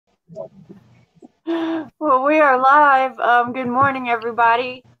Well, we are live. Good morning,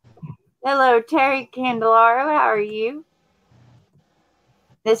 everybody. Hello, Terry Candelaro. How are you?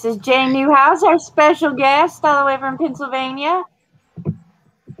 This is Jane Newhouse, our special guest, all the way from Pennsylvania.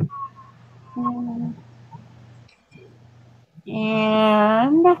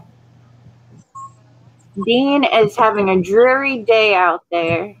 And Dean is having a dreary day out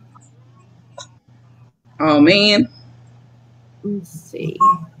there. Oh, man. Let's see.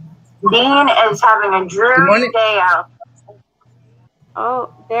 Dean is having a dreary day out.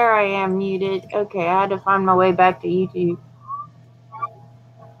 Oh, there I am muted. Okay, I had to find my way back to YouTube.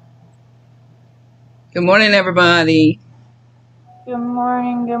 Good morning, everybody. Good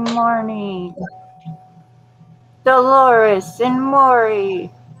morning, good morning. Dolores and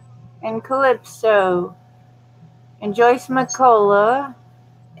Maury and Calypso and Joyce McCullough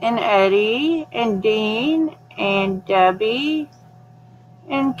and Eddie and Dean and Debbie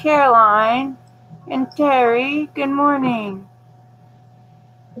and Caroline and Terry. Good morning.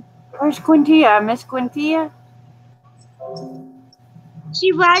 Where's Quintia? Miss Quintia?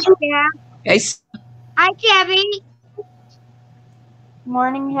 She was there. Hey. Hi, Debbie.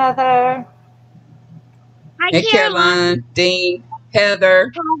 Morning, Heather. Hi, Hey, Caroline, Dean,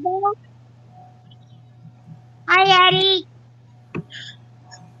 Heather. Hi, Eddie.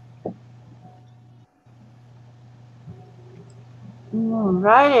 All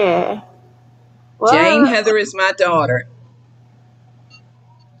righty. Jane Heather is my daughter.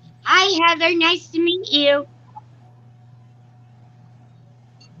 Hi, Heather. Nice to meet you.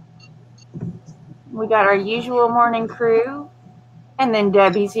 We got our usual morning crew. And then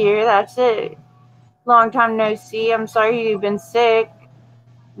Debbie's here. That's it. Long time no see. I'm sorry you've been sick.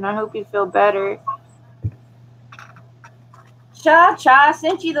 And I hope you feel better. Cha, I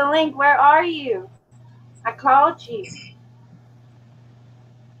sent you the link. Where are you? I called you.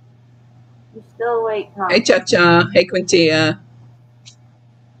 You're still awake, huh? Hey, Cha. Hey, Quintia.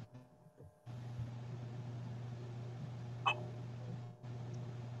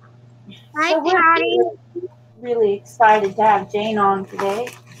 Hi, Patty. Really excited to have Jane on today.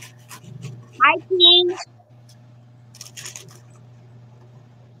 Hi, Dean.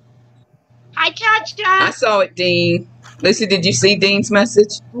 Hi, Cha. I saw it, Dean. Lucy, did you see Dean's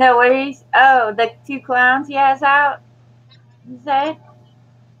message? No, what is? Oh, the 2 clowns he has out. You said?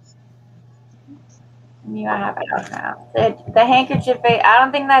 I have it out now. The handkerchief face. I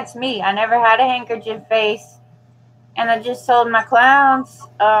don't think that's me. I never had a handkerchief face, and I just sold my clowns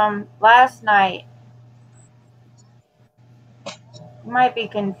last night. You might be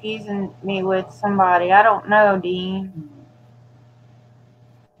confusing me with somebody. I don't know, Dean.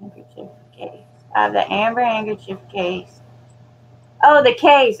 Handkerchief case. I have the amber handkerchief case. Oh, the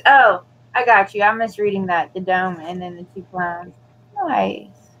case. Oh, I got you. I'm misreading that. The dome and then the 2 clowns. Nice.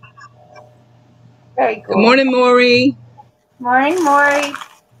 Very cool. Good morning, Maury. Morning, Maury.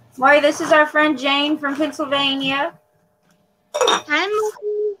 Maury, this is our friend Jane from Pennsylvania. Hi,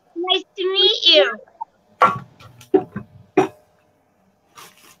 Maury. Nice to meet you.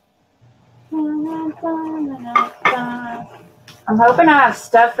 I'm hoping I have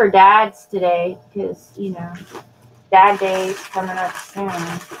stuff for dads today because, you know, Dad Day is coming up soon.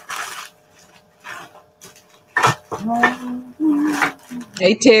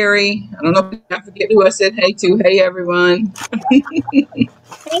 Hey, Terry. I don't know if I forget who I said hey to. Hey, everyone. Hey,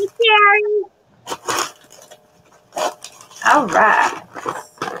 Terry. All right.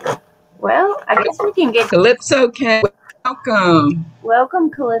 Well, I guess we can get Calypso. Okay. Welcome. Welcome,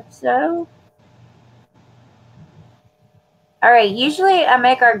 Calypso. All right. Usually I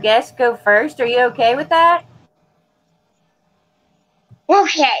make our guests go first. Are you okay with that?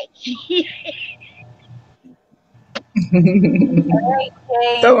 Okay. All right,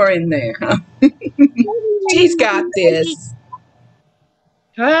 Jane. Throw her in there, huh? She's got this.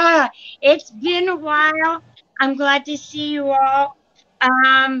 It's been a while. I'm glad to see you all.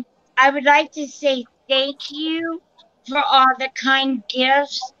 I would like to say thank you for all the kind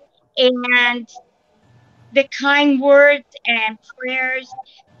gifts and the kind words and prayers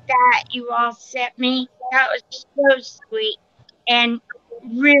that you all sent me. That was so sweet and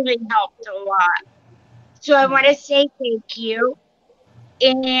really helped a lot. So I want to say thank you.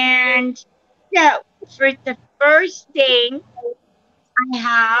 And so for the first thing, I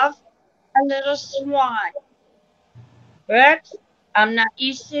have a little swan. Oops, I'm not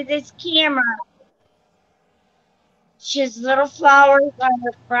used to this camera. She has little flowers on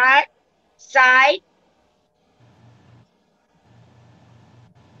her front side.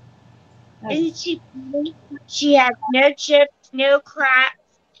 Isn't she pretty? She has no chips, no cracks,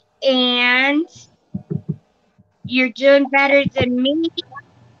 and you're doing better than me.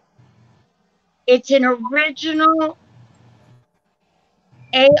 It's an original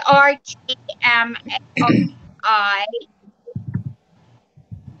ARTMI.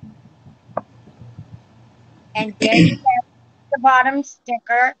 And then you have the bottom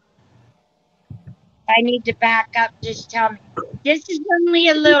sticker. I need to back up. Just tell me. This is only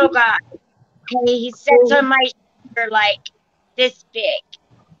a little guy. Okay, he sits on my shoulder like this big.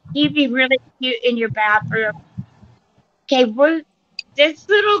 He'd be really cute in your bathroom. Okay, this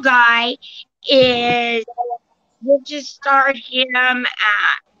little guy is, we'll just start him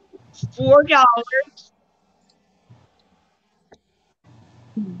at $4.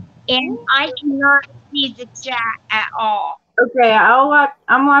 And I cannot see the chat at all. Okay,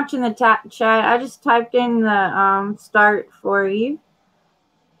 I'm watching the chat. I just typed in the start for you.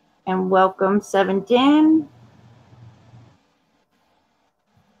 And welcome 710.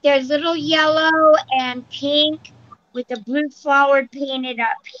 There's little yellow and pink with the blue flower painted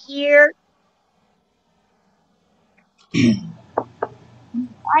up here. I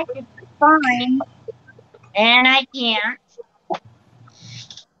could find, and I can't.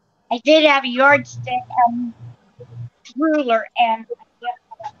 I did have a yardstick and ruler, and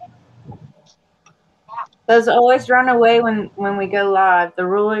Those always run away when we go live. The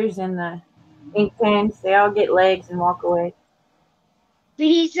rulers and the ink pens, they all get legs and walk away. but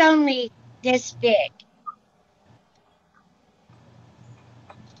he's only this big.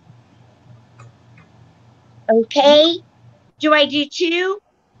 Okay, do I do two?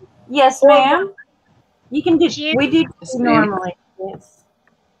 Yes, ma'am. You can do Two? We do two normally. Yes.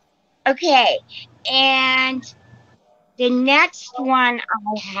 Okay, and the next one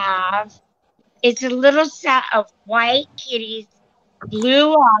I have is a little set of white kitties,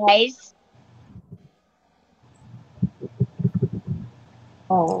 blue eyes.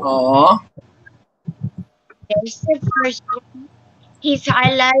 Aww. There's the first one. He's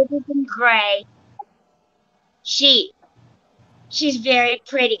highlighted in gray. She's very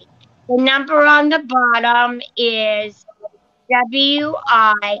pretty. The number on the bottom is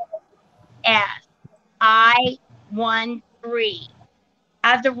WISI13.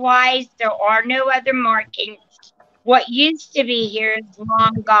 Otherwise, there are no other markings. What used to be here is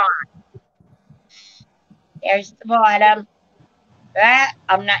long gone. There's the bottom.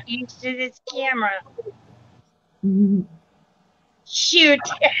 I'm not used to this camera. Shoot.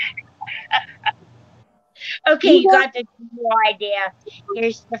 Okay, you got the general idea.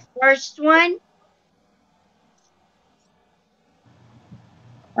 Here's the first one.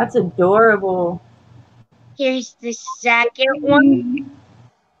 That's adorable. Here's the second one.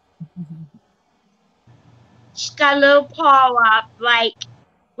 She's got a little paw up, like,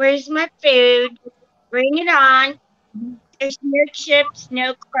 where's my food? Bring it on. There's no chips,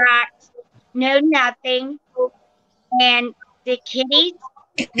 no cracks, no nothing. And the kitties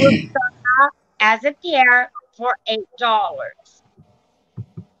will start out as a pair for $8.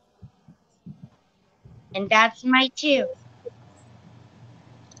 And that's my two.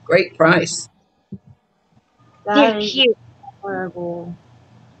 Great price. They're cute. Adorable.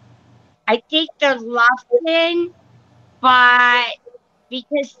 I think they're Lufkin, but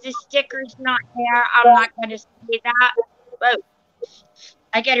because the sticker's not there, I'm not going to say that. But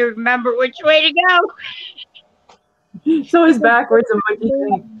I got to remember which way to go. It's always backwards of what you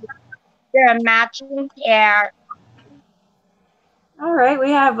think. They're a matching pair. All right,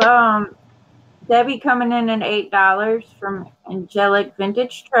 we have Debbie coming in at $8 from Angelic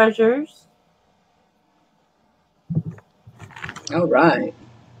Vintage Treasures. All right.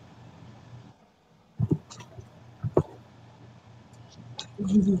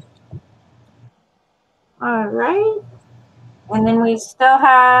 All right. And then we still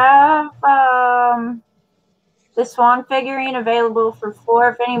have the Swan figurine available for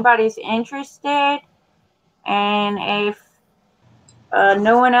 $4 if anybody's interested. And if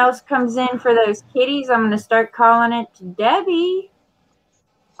no one else comes in for those kitties, I'm going to start calling it to Debbie.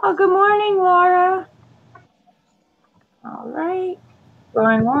 Oh, good morning, Laura. All right.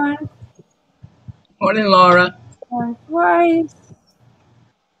 Going one. Morning, Laura. Going twice.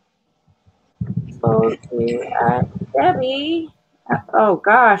 Go to Debbie. Oh,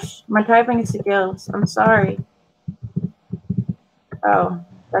 gosh. My typing skills. I'm sorry. Oh,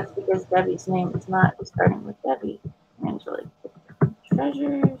 that's because Debbie's name is not starting with Debbie. Angelic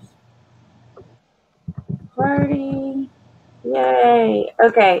Treasures. Party. Yay.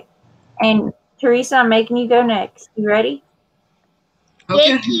 Okay. And Teresa, I'm making you go next. You ready? Okay.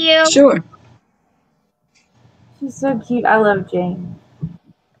 Thank you. Sure. She's so cute. I love Jane.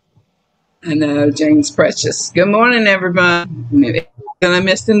 I know, Jane's precious. Good morning, everybody. I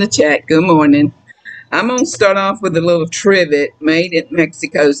missed in the chat. Good morning. I'm going to start off with a little trivet. Made in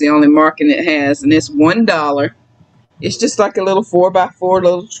Mexico is the only marking it has, and it's $1. It's just like a little 4x4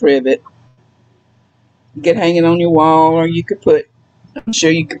 little trivet. You could hang it on your wall, or you could put, I'm sure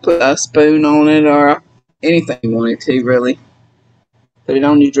you could put a spoon on it or anything you wanted to, really. Put it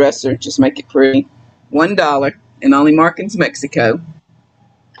on your dresser. Just make it pretty. $1, and only markings Mexico.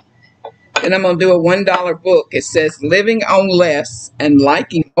 And I'm going to do a $1 book. It says Living on Less and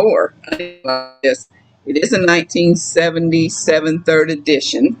Liking More. It is a 1977 third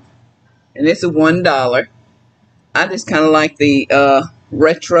edition, and it's a $1. I just kind of like the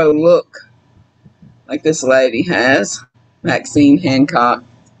retro look like this lady has, Maxine Hancock.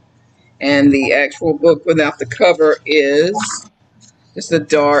 And the actual book without the cover is just a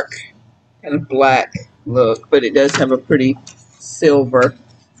dark kind of black look, but it does have a pretty silver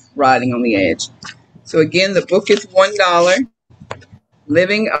writing on the edge. So again, the book is $1.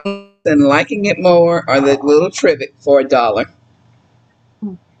 Living on and Liking It More, or the little trivet for $1.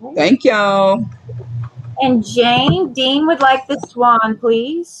 Okay. Thank y'all. And Jane, Dean would like the swan,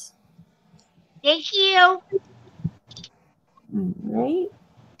 please. Thank you. All right.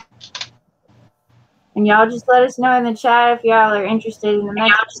 And y'all just let us know in the chat if y'all are interested in the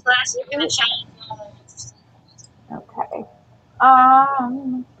next. Okay.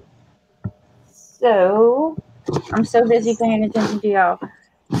 So I'm so busy paying attention to y'all.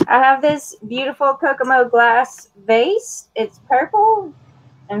 I have this beautiful Kokomo glass vase. It's purple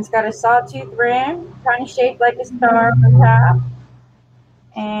and it's got a sawtooth rim, kind of shaped like a star on the top.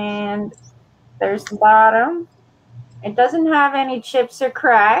 And there's the bottom. It doesn't have any chips or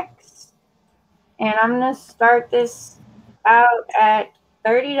cracks. And I'm going to start this out at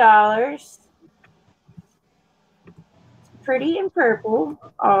 $30. Pretty and purple.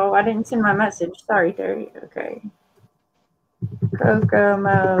 Oh, I didn't send my message. Sorry, Terry. Okay.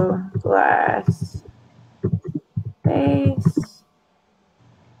 Kokomo glass base.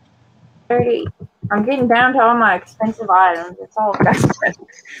 30. I'm getting down to all my expensive items. It's all got.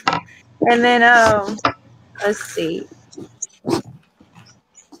 And then let's see.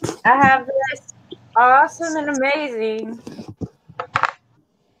 I have this awesome and amazing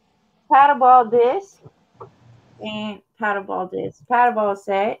paddleball disc and paddleball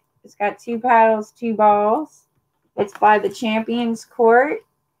set. It's got 2 paddles, 2 balls. It's by the Champions Court.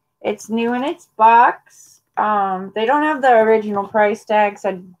 It's new in its box. They don't have the original price tag, so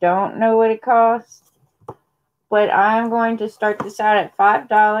I don't know what it costs. But I'm going to start this out at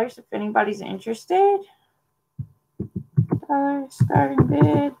 $5 if anybody's interested. Starting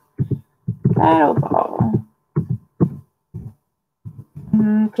bid. Paddleball.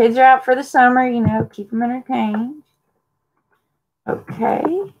 Kids are out for the summer, you know, keep them entertained. Okay.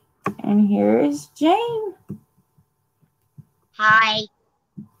 And here is Jane. Hi.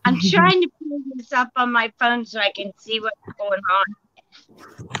 I'm trying to pull this up on my phone so I can see what's going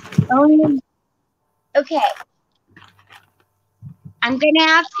on. Okay. I'm going to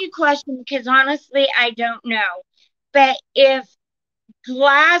ask you a question because honestly, I don't know. But if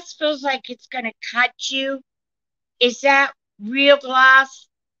glass feels like it's going to cut you, is that real glass?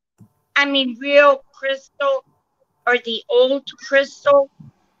 I mean, real crystal or the old crystal?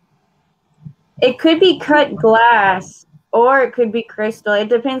 It could be cut glass or it could be crystal. It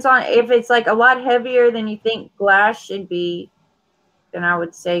depends on if it's like a lot heavier than you think glass should be, then I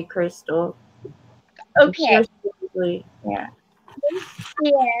would say crystal. Okay. Yeah. This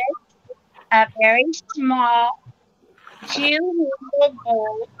is a very small 2-handle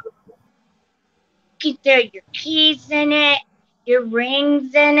bowl. You can throw your keys in it, your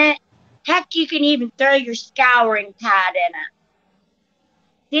rings in it. Heck, you can even throw your scouring pad in it.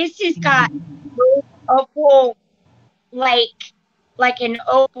 This has got opal, like an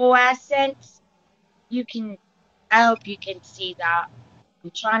opal essence. I hope you can see that.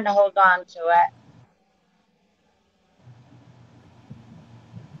 I'm trying to hold on to it.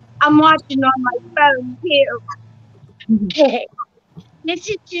 I'm watching on my phone too. Okay. This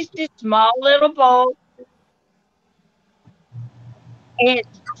is just a small little bowl. And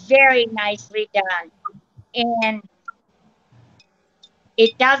it's very nicely done. And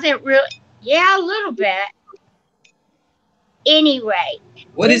it doesn't really, yeah, a little bit. Anyway.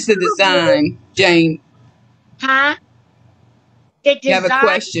 What is the design, Jane? Huh? The You have a design,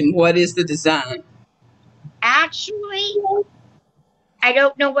 question. What is the design? actually, I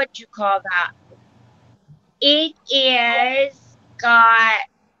don't know what you call that. It is got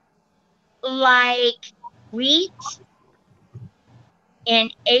like wheat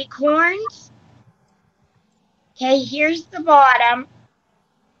and acorns. Okay, here's the bottom.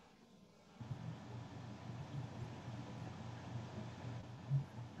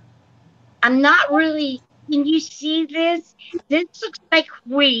 I'm not really, can you see this? This looks like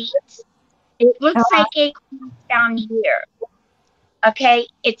wheat. It looks like acorns down here. Okay,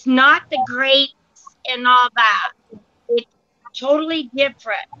 it's not the grapes and all that. It's totally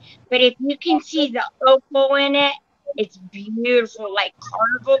different. But if you can see the opal in it, it's beautiful, like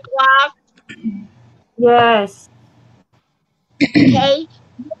carnival cloth. Yes. Okay,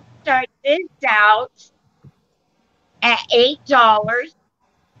 start this out at $8.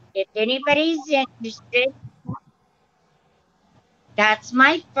 If anybody's interested, that's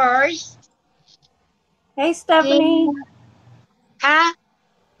my first. Hey, Stephanie. Huh?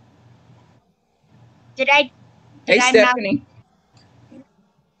 Did I Hey, not? Stephanie.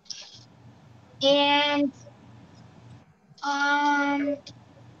 And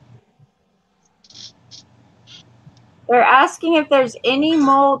They're asking if there's any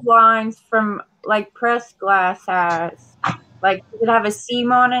mold lines from like pressed glass has. Like, does it have a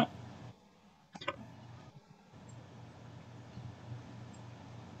seam on it?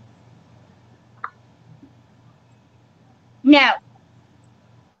 no.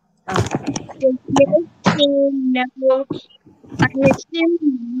 Okay. There's no seam, no. I'm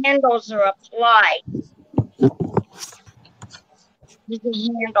assuming handles are applied. There's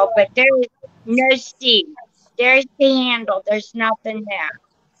a handle, but there is no seam. There's the handle. There's nothing there.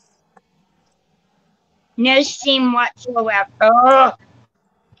 No seam whatsoever. Oh,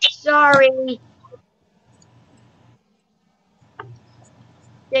 sorry.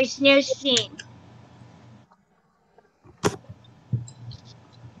 There's no seam.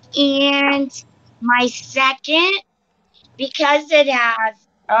 And my second, because it has,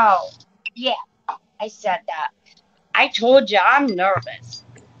 oh, yeah, I said that. I told you I'm nervous.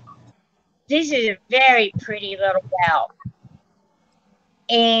 This is a very pretty little bell.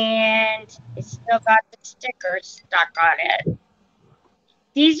 And it's still got the stickers stuck on it.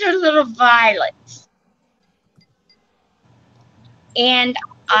 These are little violets. And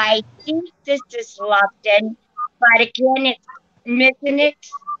I think this is Lupton, but again, it's missing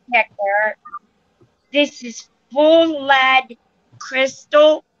its sticker. This is full lead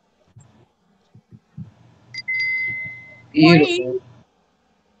crystal. Beautiful.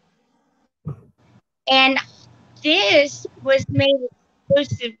 And this was made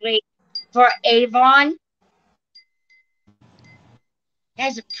exclusively for Avon. It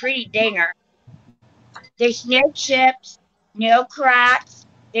has a pretty dinger. There's no chips, no cracks.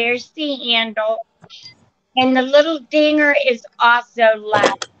 There's the handle. And the little dinger is also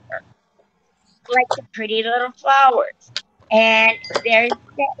lavender, like the pretty little flowers. And there's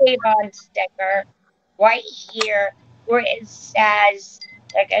the Avon sticker right here where it says,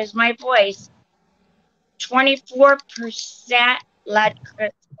 there goes my voice, 24% lead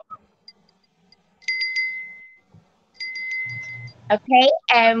crystal. Okay,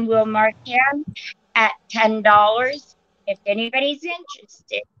 and we'll mark him at $10 if anybody's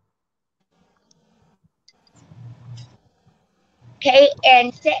interested. Okay,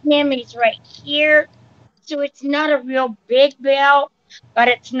 and setting him is right here. So it's not a real big bell, but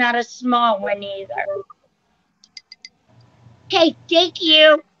it's not a small one either. Okay, thank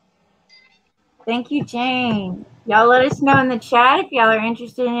you. Thank you, Jane. Y'all let us know in the chat if y'all are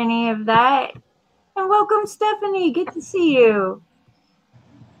interested in any of that. And welcome, Stephanie. Good to see you.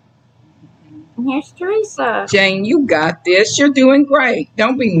 And here's Teresa. Jane, you got this. You're doing great.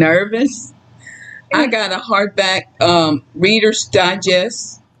 Don't be nervous. I got a hardback Reader's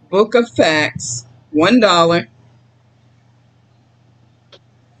Digest book of facts, $1.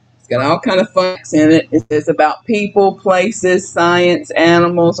 It's got all kind of facts in it. It says about people, places, science,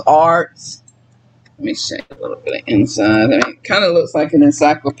 animals, arts. Let me show you a little bit of inside. I mean, it kind of looks like an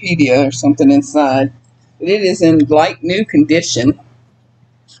encyclopedia or something inside. But it is in like new condition.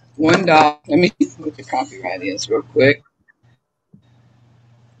 $1. Let me see what the copyright is real quick.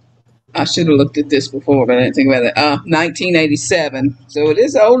 I should have looked at this before, but I didn't think about it. 1987. So it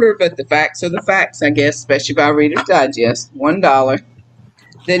is older, but the facts are the facts, I guess, especially by Reader's Digest. $1.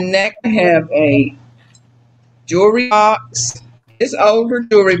 Then next I have a jewelry box. This older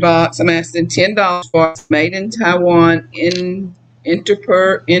jewelry box, I'm asking $10 for. It's made in Taiwan,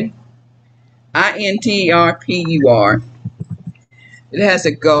 Interpur. It has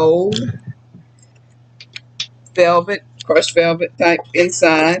a gold velvet, crushed velvet type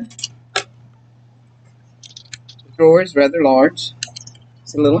inside. The drawer is rather large.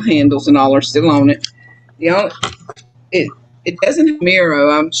 So little handles and all are still on it. It doesn't have a mirror.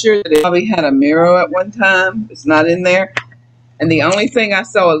 I'm sure that it probably had a mirror at one time. It's not in there. And the only thing I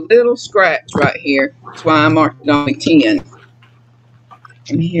saw a little scratch right here. That's why I marked it only 10.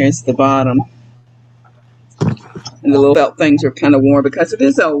 And here's the bottom. And the little belt things are kind of worn because it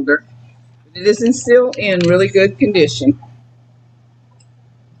is older. It is still in really good condition.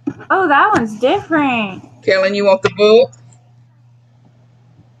 Oh, that one's different. Carolyn, you want the book?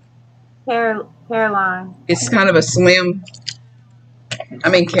 Caroline. It's kind of a slim.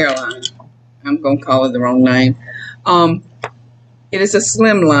 Caroline. I'm going to call it the wrong name. It is a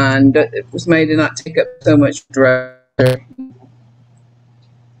slim line that it was made to not take up so much dresser.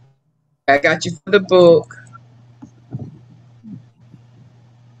 I got you for the book.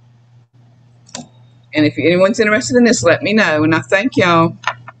 And if anyone's interested in this, let me know. And I thank y'all.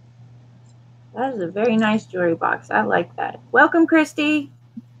 That is a very nice jewelry box. I like that. Welcome, Christy.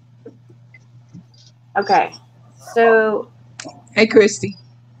 Okay, so Hey, Christy.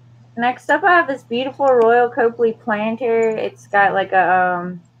 next up, I have this beautiful Royal Copley planter. It's got like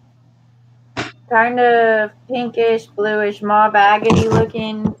a kind of pinkish, bluish, mauve agate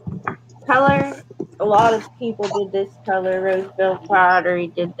looking color. A lot of people did this color. Roseville Pottery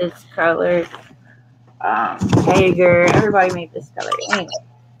did this color. Hager, everybody made this color. Anyway,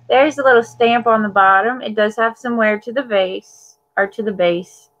 there's a little stamp on the bottom. It does have some wear to the vase, or to the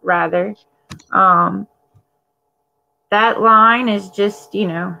base, rather. That line is just,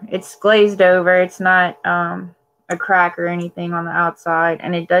 it's glazed over. It's not a crack or anything on the outside.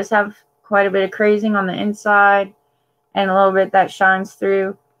 And it does have quite a bit of crazing on the inside and a little bit that shines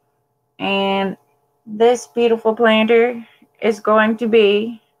through. And this beautiful planter is going to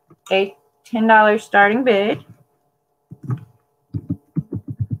be a $10 starting bid.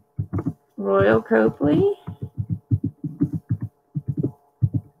 Royal Copley.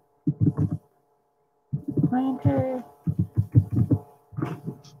 Planter.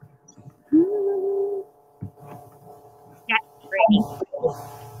 That's pretty.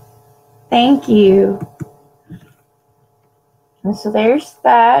 Thank you. And so there's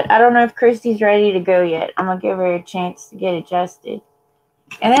that. I don't know if Christy's ready to go yet. I'm going to give her a chance to get adjusted.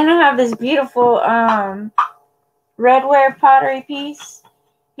 And then I have this beautiful redware pottery piece.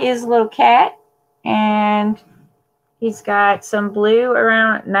 He is a little cat. And he's got some blue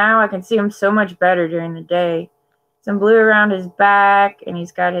around. Now I can see him so much better during the day. Some blue around his back. And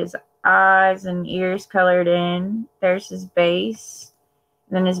he's got his eyes and ears colored in. There's his base.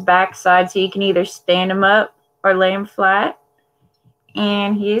 And then his back side. So you can either stand him up or lay him flat.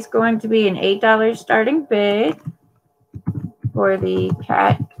 And he is going to be an $8 starting bid for the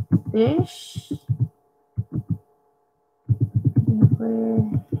catfish.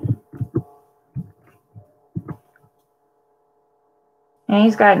 And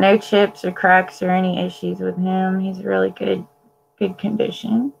he's got no chips or cracks or any issues with him. He's really good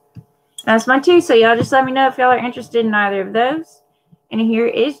condition. That's my two. So y'all just let me know if y'all are interested in either of those. And here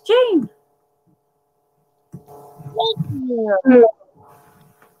is Jane. Thank you.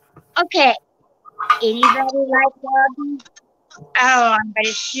 Okay. Anybody like doggies? Oh, I'm going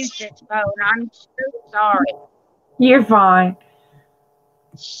to shoot this phone. I'm so sorry. You're fine.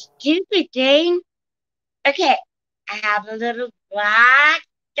 Stupid Jane. Okay. I have a little black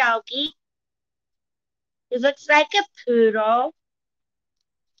doggy. He looks like a poodle.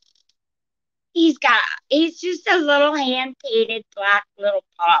 He's just a little hand-painted black little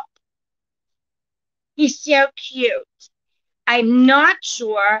pup. He's so cute. I'm not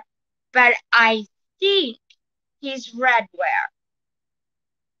sure, but I think he's redware.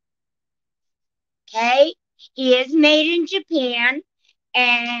 Okay? He is made in Japan,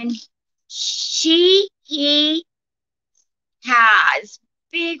 and he has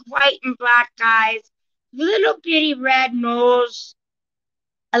big white and black eyes, little bitty red nose,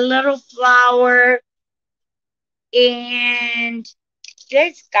 a little flower, and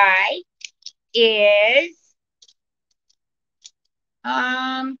this guy is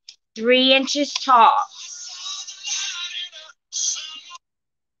 3 inches tall.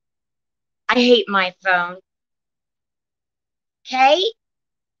 I hate my phone. Okay?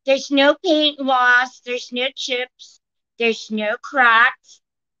 There's no paint loss. There's no chips. There's no cracks.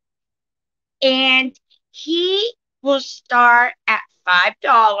 And he will start at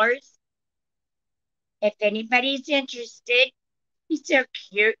 $5. If anybody's interested, he's so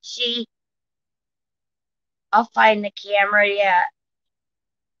cute. I'll find the camera yet.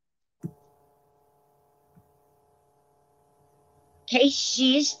 Okay,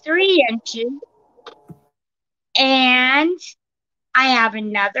 she's 3 inches. And I have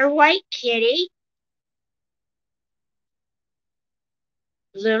another white kitty.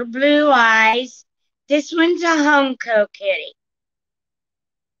 Little blue eyes. This one's a Honko kitty.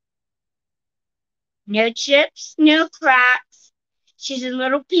 No chips, no cracks. She's a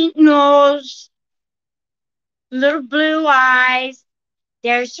little pink nose. Little blue eyes.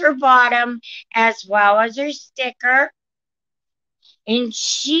 There's her bottom as well as her sticker. And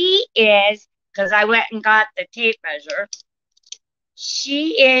she is, because I went and got the tape measure,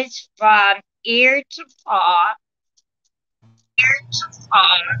 she is from ear to paw.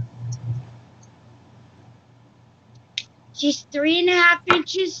 She's 3.5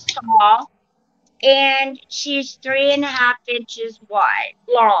 inches tall, and she's 3.5 inches wide,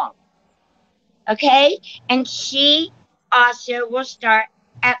 long. Okay? And she also will start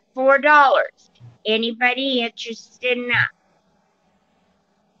at $4. Anybody interested in that?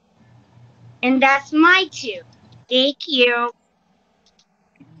 And that's my two. Thank you.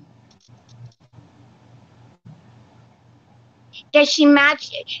 Does she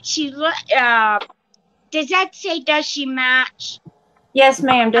match? Does that say does she match? Yes,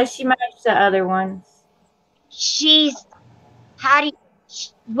 ma'am. Does she match the other ones? She's, how do you,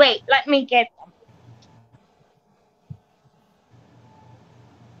 wait, let me get them.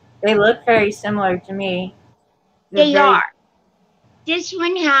 They look very similar to me. They are. This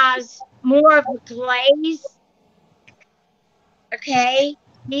one has more of a glaze. Okay.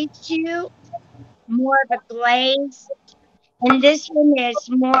 These two, more of a glaze. And this one is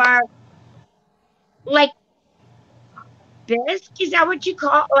more like bisque. Is that what you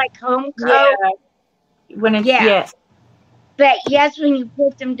call it? Like home coat? Yeah. When it's, Yeah. yes. But yes, when you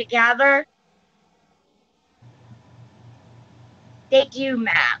put them together, they do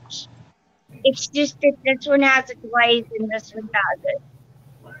match. It's just that this one has a glaze and this one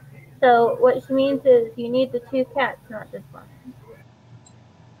doesn't. So what she means is you need the two cats, not just one.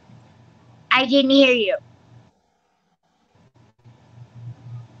 I didn't hear you.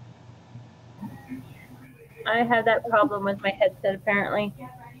 I have that problem with my headset apparently.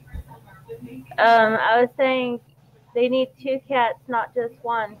 I was saying they need two cats, not just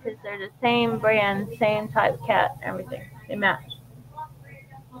one, because they're the same brand, same type cat, everything. They match.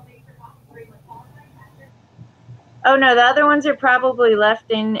 Oh no, the other ones are probably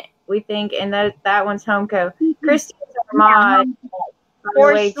left in, we think, and that one's home co. Christy's our mod.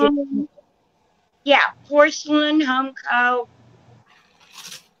 Porcelain. Yeah, porcelain, home coat.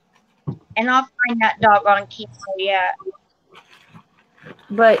 And I'll find that dog on camera yet.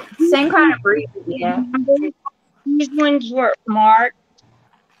 But same kind of breed, yeah. These ones were marked.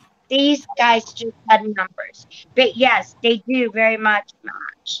 These guys just had numbers. But yes, they do very much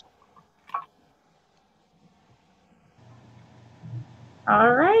match.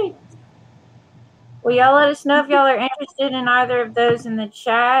 All right. Well, y'all let us know if y'all are interested in either of those in the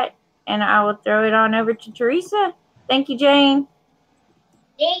chat, and I will throw it on over to Teresa. Thank you, Jane.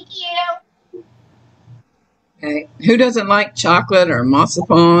 Thank you. Okay. Who doesn't like chocolate or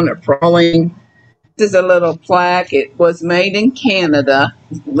marzipan or praline? This is a little plaque. It was made in Canada.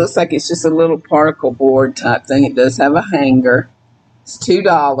 It looks like it's just a little particle board type thing. It does have a hanger. It's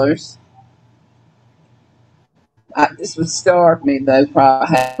 $2. This would starve me though,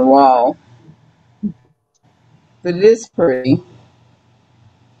 probably have a wall. But it is pretty.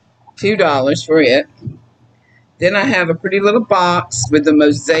 $2 for it. Then I have a pretty little box with the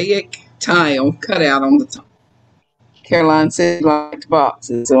mosaic tile cut out on the top. Caroline said she liked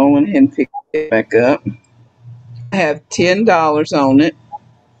boxes, so I went ahead and picked it back up. I have $10 on it.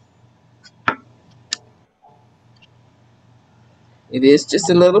 It is just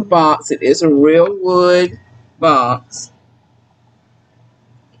a little box. It is a real wood box.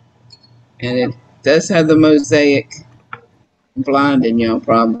 And it does have the mosaic. I'm blinding y'all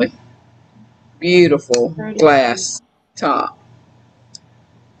probably. Beautiful glass top.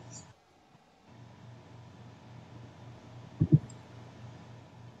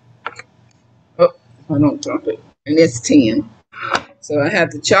 Oh, I don't drop it. And it's 10. So I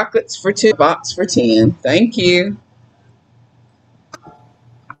have the chocolates for $2, box for 10. Thank you.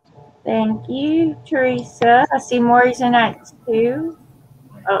 Thank you, Teresa. I see Maury's in that too.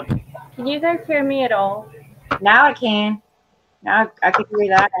 Oh, Can you guys hear me at all? now I can. Now I can hear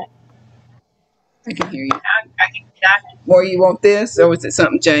that. I can hear you. More, you want this, or was it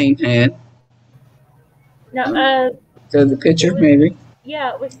something Jane had? No, So the picture, maybe?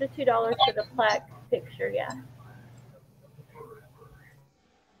 yeah, it was the $2 for the plaque picture, yeah.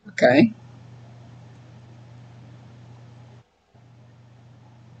 Okay.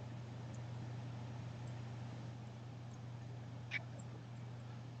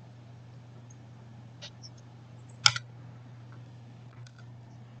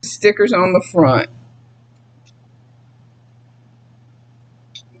 Stickers on the front.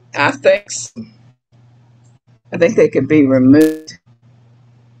 I think they could be removed.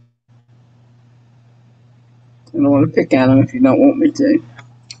 I don't want to pick at them if you don't want me to.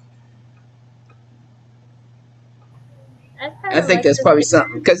 I think that's probably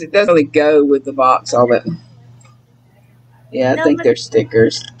something, because it doesn't really go with the box all that. Yeah, I No, think but they're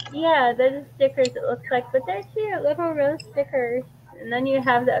stickers. yeah, they're the stickers it looks like, but they're cute little rose stickers. And then you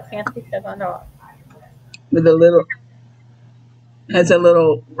have that fancy stuff on top. With a little, has a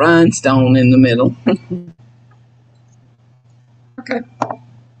little rhinestone in the middle. Okay.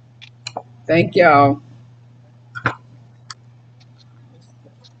 Thank y'all.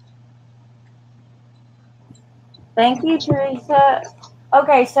 Thank you, Teresa.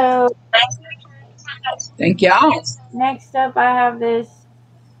 Okay, so Thank y'all. next up I have this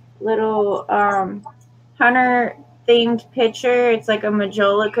little hunter themed picture. It's like a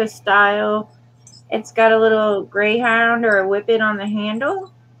Majolica style. It's got a little greyhound or a whippet on the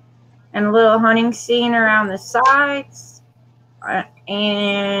handle and a little hunting scene around the sides.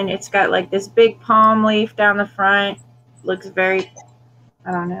 And it's got like this big palm leaf down the front. Looks very,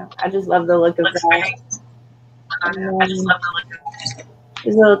 I don't know. I just love the look of that. And then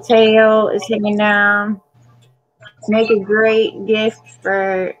his little tail is hanging down. Make a great gift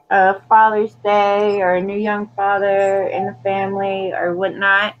for Father's Day or a new young father in the family or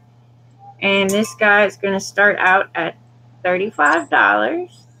whatnot. And this guy is going to start out at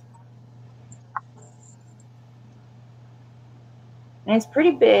 $35. And it's pretty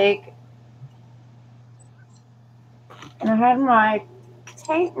big. And I have my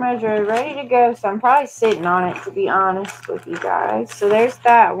tape measure ready to go, so I'm probably sitting on it, to be honest with you guys. So there's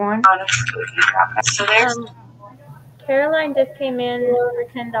that one. Caroline just came in for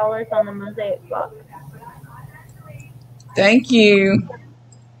 $10 on the mosaic box. Thank you.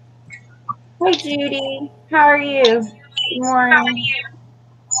 Hey, Judy. How are you? Good morning.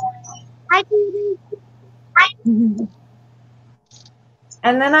 Hi, Judy.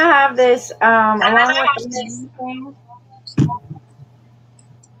 And then I have this, along with the thing,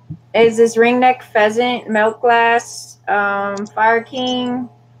 is this ringneck pheasant, milk glass, Fire King.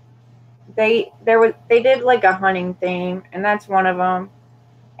 They did like a hunting theme, and that's one of them.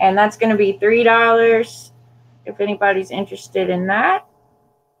 And that's going to be $3 if anybody's interested in that.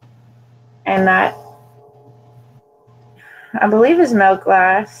 And that, I believe, is milk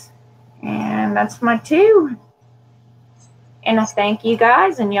glass. And that's my two. And I thank you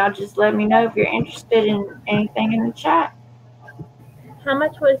guys, and y'all just let me know if you're interested in anything in the chat. How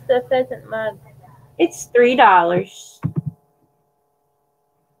much was the pheasant mug? It's $3.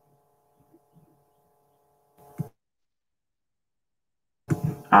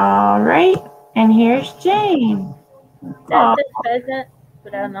 All right, and here's Jane. That says pheasant,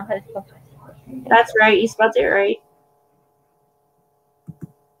 but I don't know how to spell it. That's right, you spelled it right.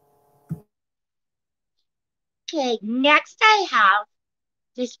 Okay, next I have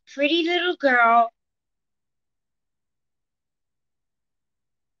this pretty little girl.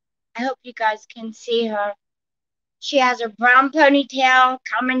 I hope you guys can see her. She has her brown ponytail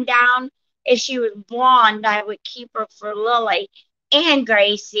coming down. If she was blonde, I would keep her for Lily and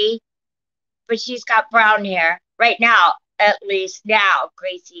Gracie. But she's got brown hair. Right now, at least now,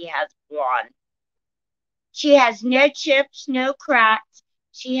 Gracie has blonde. She has no chips, no cracks.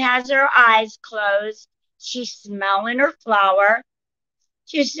 She has her eyes closed. She's smelling her flower.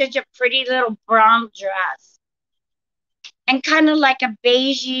 She's such a pretty little brown dress. And kind of like a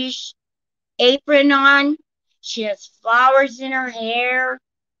beige apron on. She has flowers in her hair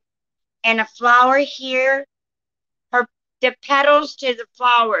and a flower here. The petals to the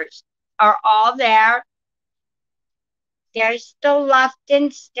flowers are all there. There's the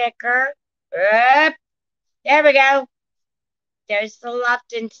Lufton sticker. There we go. There's the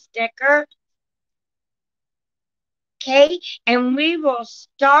Lufton sticker. Okay, and we will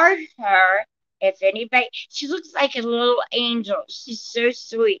start her. If anybody, she looks like a little angel. She's so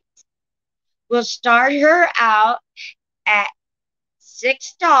sweet. We'll start her out at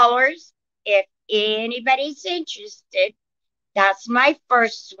 $6 if anybody's interested. That's my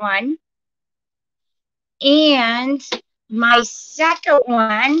first one. And my second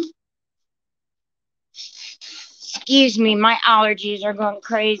one, excuse me, my allergies are going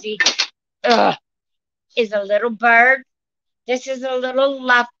crazy, is a little bird. This is a little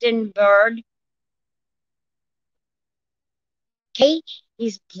Lufton bird. Okay,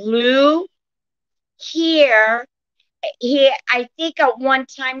 he's blue here. I think at one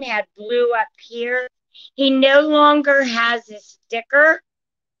time had blue up here. He no longer has a sticker.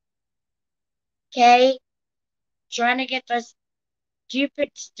 Okay, trying to get this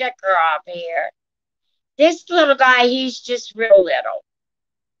stupid sticker off here. This little guy, he's just real little.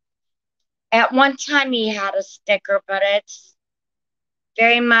 At one time he had a sticker, but it's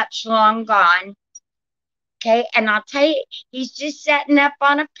very much long gone. Okay, and I'll tell you, he's just setting up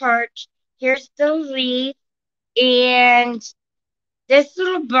on a perch. Here's the leaf, and this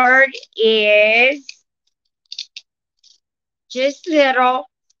little bird is just little,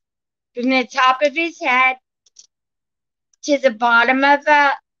 from the top of his head to the bottom of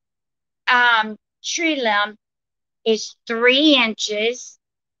the tree limb is 3 inches.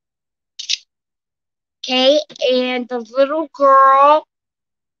 Okay, and the little girl,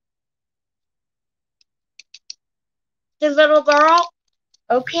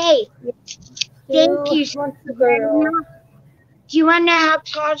 okay, thank you so very much. Do you want to know how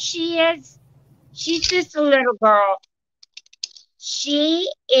tall she is? She's just a little girl. She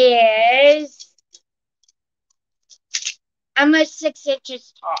is almost 6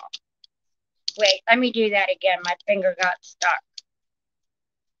 inches tall. Wait, let me do that again. My finger got stuck.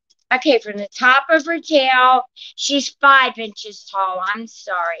 Okay, from the top of her tail, she's 5 inches tall. I'm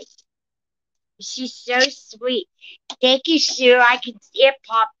sorry. She's so sweet. Thank you, Sue. I can see it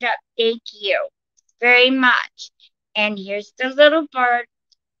popped up. Thank you very much. And here's the little bird.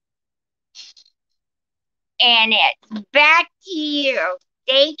 And it's back to you.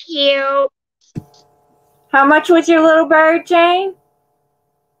 Thank you. How much was your little bird, Jane?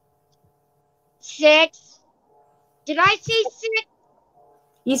 6. Did I say 6?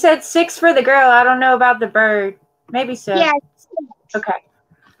 You said 6 for the girl. I don't know about the bird. Maybe so. Yeah. 6. Okay.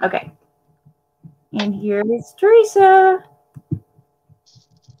 Okay. And here is Teresa.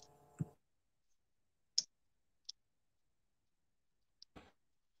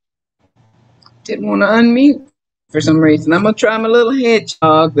 Didn't want to unmute for some reason. I'm going to try my little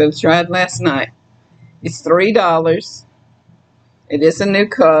hedgehog that I tried last night. It's $3. It is a new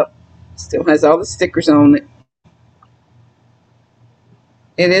cup. Still has all the stickers on it.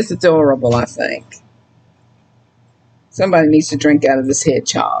 It is adorable, I think. Somebody needs to drink out of this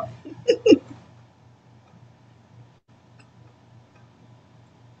hedgehog.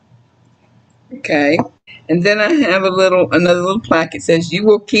 Okay. And then I have another little plaque. It says, "You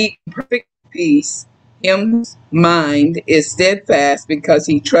will keep perfect peace. His mind is steadfast because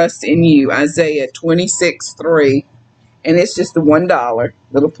he trusts in you." Isaiah 26:3. And it's just the $1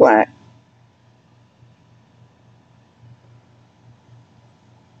 little plaque.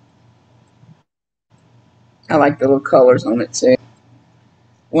 I like the little colors on it too.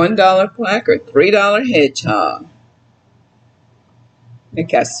 $1 plaque or $3 hedgehog.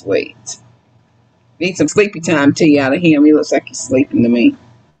 Look how sweet. Need some sleepy time tea out of him. He looks like he's sleeping to me.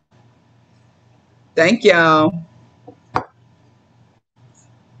 Thank y'all.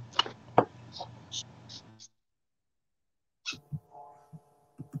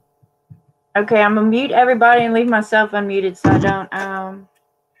 Okay, I'm gonna mute everybody and leave myself unmuted so I don't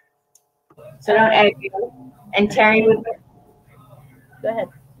echo. And Terry would Go ahead.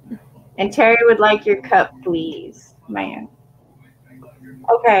 And Terry would like your cup, please, ma'am.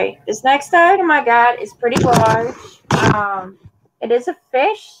 Okay, this next item I got is pretty large. It is a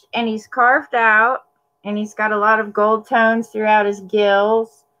fish, and he's carved out, and he's got a lot of gold tones throughout his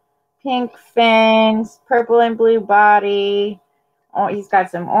gills, pink fins, purple and blue body. Oh, he's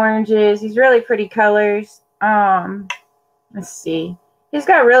got some oranges. He's really pretty colors. Let's see. He's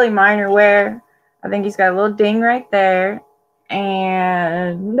got really minor wear. I think he's got a little ding right there,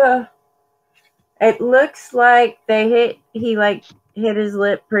 and it looks like he hit his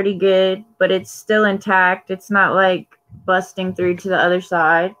lip pretty good, but it's still intact. It's not like busting through to the other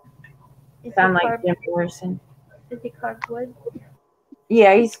side. Sound like Jim Morrison. Is he carved wood?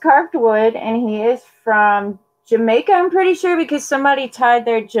 Yeah, he's carved wood, and he is from Jamaica, I'm pretty sure, because somebody tied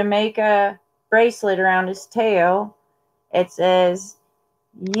their Jamaica bracelet around his tail. It says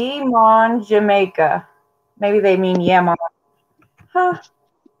Yemon, Jamaica. Maybe they mean Yemon. Huh.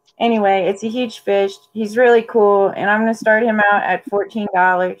 Anyway, it's a huge fish. He's really cool, and I'm going to start him out at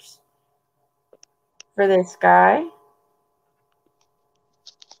 $14 for this guy.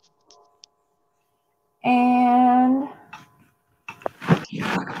 And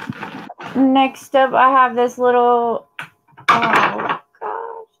next up, I have this little,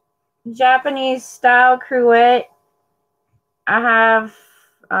 Japanese style cruet. I have,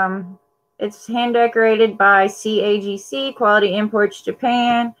 it's hand decorated by CAGC, Quality Imports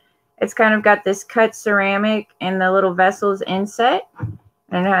Japan. It's kind of got this cut ceramic and the little vessels inset.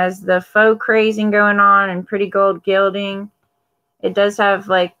 And it has the faux crazing going on and pretty gold gilding. It does have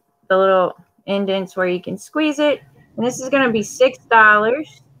like the little indents where you can squeeze it. And this is going to be $6.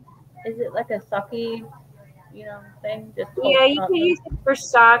 Is it like a sake, thing? Yeah, you can use it for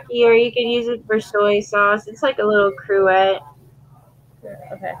sake or you can use it for soy sauce. It's like a little cruet.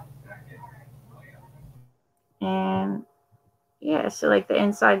 Okay. And yeah, so like the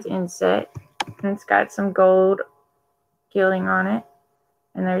inside's inset. And it's got some gold gilding on it.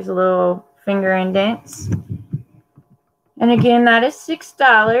 And there's a little finger indents. And again, that is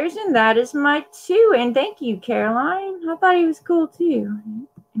 $6, and that is my 2. And thank you, Caroline. I thought he was cool too. And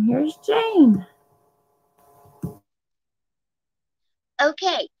here's Jane.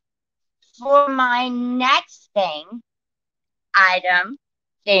 Okay, for my next item.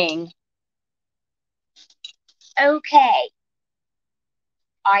 Okay,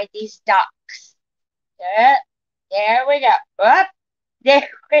 are these ducks? There we go. Up, there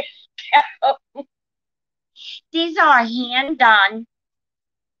we go. These are hand done.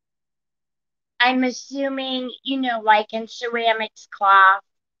 I'm assuming, you know, like in ceramics class,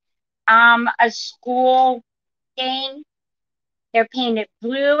 a school thing. They're painted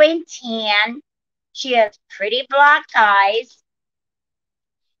blue and tan. She has pretty black eyes.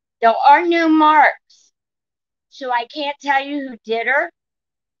 There are no marks, so I can't tell you who did her,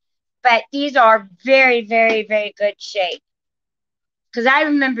 but these are very, very, very good shape. Because I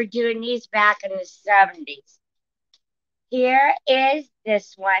remember doing these back in the 70s. Here is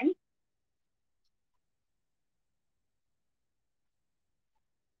this one.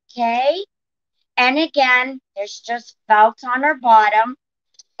 Okay. And again, there's just felt on her bottom,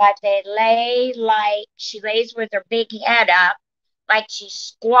 but they lay like, she lays with her big head up, like she's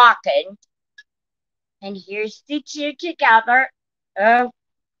squawking. And here's the two together. Oh,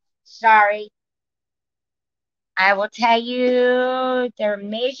 sorry. I will tell you their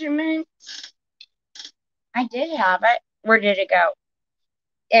measurements. I did have it. Where did it go?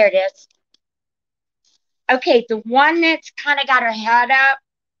 There it is. Okay, the one that's kind of got her head up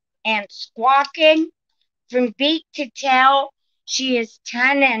and squawking, from beak to tail, she is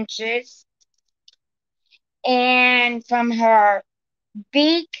 10 inches. And from her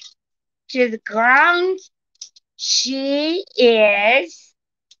beak to the ground, she is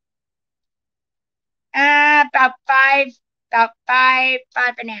about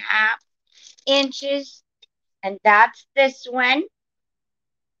 5.5 inches. And that's this one.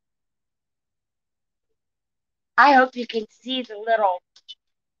 I hope you can see the little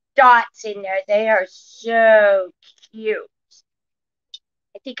dots in there. They are so cute.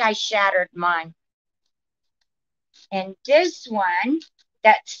 I think I shattered mine. And this one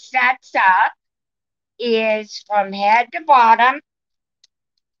that sets up is from head to bottom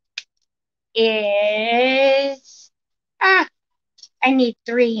is, I need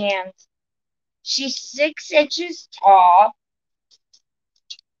 3 hands. She's 6 inches tall.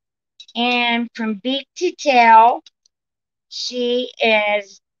 And from beak to tail, she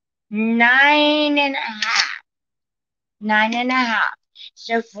is 9.5. 9.5.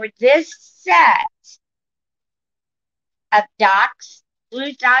 So for this set of ducks,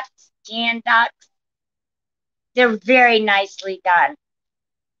 blue ducks, tan ducks, they're very nicely done.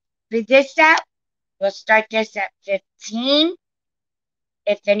 For this set, we'll start this at 15.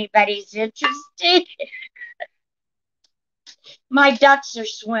 If anybody's interested. My ducks are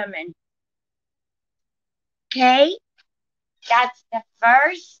swimming. Okay, that's the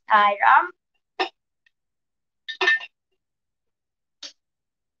first item.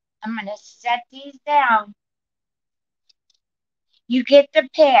 I'm going to set these down. You get the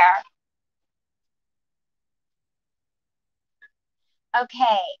pair.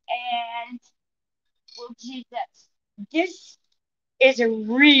 Okay, and we'll do this. This is a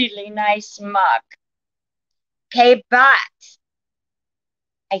really nice mug. Okay, but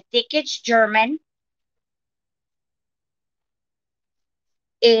I think it's German.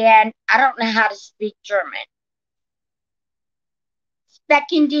 And I don't know how to speak German.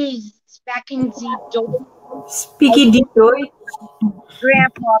 Speaking Sie Deutsch. Speaking Deutsch.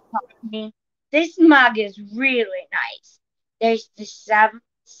 Grandpa taught me. This mug is really nice. There's the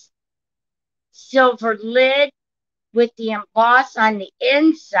silver lid with the emboss on the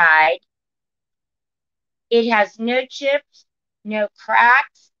inside. It has no chips, no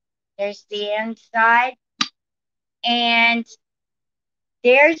cracks. There's the inside. And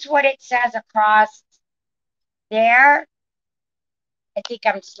there's what it says across there. I think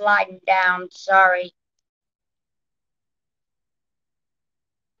I'm sliding down. Sorry.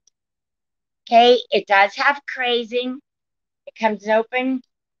 Okay, it does have crazing. It comes open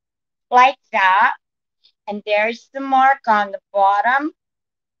like that. And there's the mark on the bottom.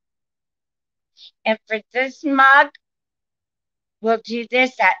 And for this mug, we'll do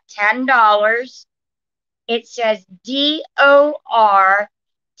this at $10. It says DORTMVND.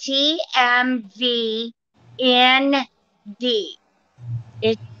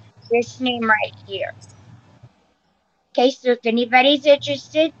 It's this name right here. Okay, so if anybody's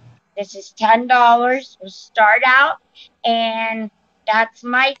interested, this is $10. We'll start out, and that's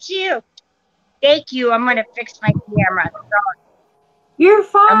my 2. Thank you. I'm going to fix my camera. You're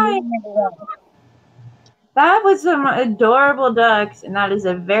fine. That was some adorable ducks, and that is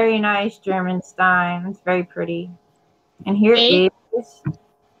a very nice German Stein. It's very pretty. And here Hey, is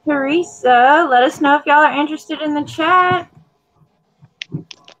Teresa. Let us know if y'all are interested in the chat.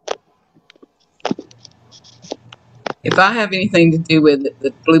 If I have anything to do with it,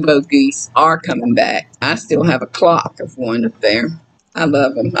 the bluebow geese are coming back. I still have a clock of one up there. I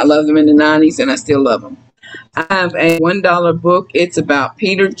love them. I love them in the 90s, and I still love them. I have a $1 book. It's about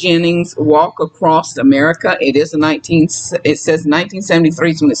Peter Jennings' Walk Across America. It is it says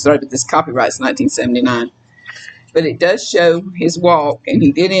 1973 is when it started, but this copyright's 1979. But it does show his walk, and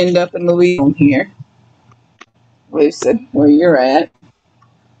he did end up in Louisiana here, Lucid, where you're at.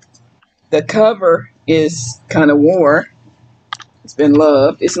 The cover is kind of worn. It's been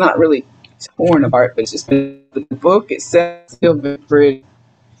loved. It's not really torn apart, but it's just been, the book itself is still very pretty.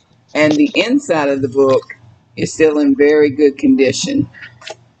 And the inside of the book is still in very good condition.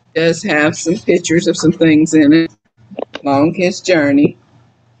 It does have some pictures of some things in it along his journey.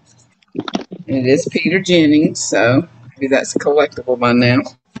 And it is Peter Jennings, so maybe that's a collectible by now.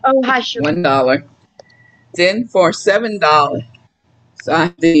 oh, hush. $1. Then for $7, so I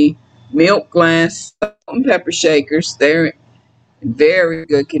have the milk glass salt and pepper shakers. They're in very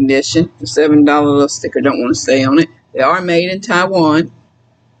good condition. The $7 little sticker don't want to stay on it. They are made in Taiwan.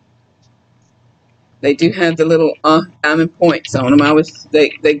 They do have the little diamond points on them.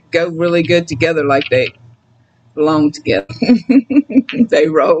 They go really good together, like they belong together. They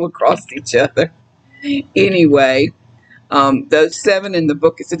roll across each other. Anyway, those 7 in the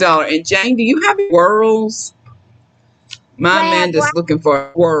book is $1. And Jane, do you have squirrels? My Amanda's looking for a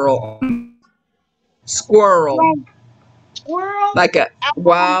squirrel, Squirrel? like a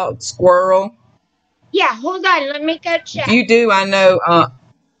wild squirrel. Yeah, hold on. Let me go check. If you do, I know.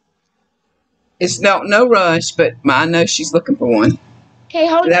 It's no rush, but I know she's looking for one. Okay,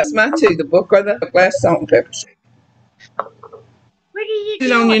 hold on. That's my 2, the book or the glass salt and pepper shake. What are you Put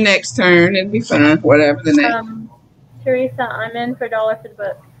it on doing? your next turn. It'll be fine. Whatever the next. Teresa, I'm in for $1 for the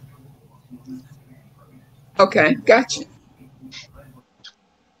book. Okay, gotcha.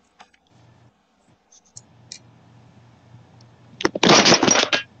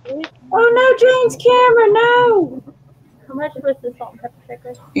 Oh no, Jane's camera, no! How much was the salt and pepper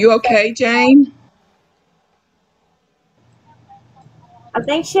shaker? You okay, Jane? I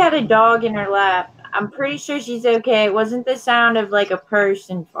think she had a dog in her lap. I'm pretty sure she's okay. It wasn't the sound of like a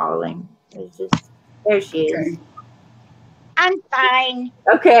person falling. It was just, there she is. Okay. I'm fine.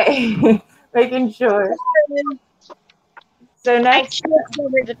 Okay, making sure. So I next, tripped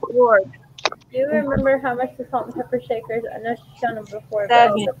over the cord. Do you remember how much the salt and pepper shakers? I know she's shown them before,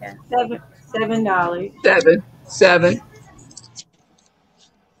 but $7. okay. $7. 7.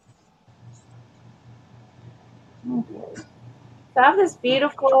 So I have this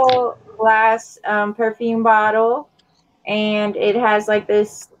beautiful glass perfume bottle, and it has like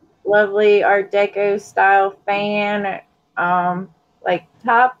this lovely Art Deco style fan, like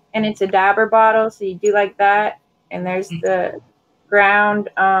top, and it's a dabber bottle, so you do like that. And there's the ground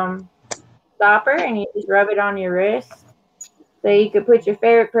stopper, and you just rub it on your wrist. So you could put your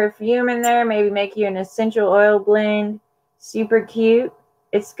favorite perfume in there, maybe make you an essential oil blend. Super cute.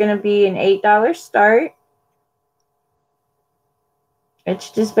 It's going to be an $8 start. It's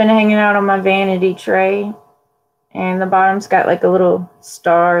just been hanging out on my vanity tray. And the bottom's got like a little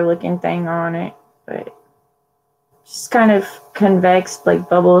star looking thing on it. But just kind of convex, like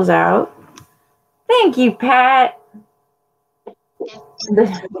bubbles out. Thank you, Pat.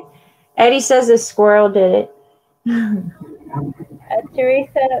 Eddie says the squirrel did it.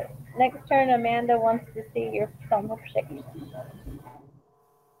 Teresa, next turn, Amanda wants to see your salt and pepper shakers.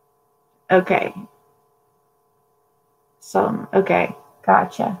 Okay. So, okay.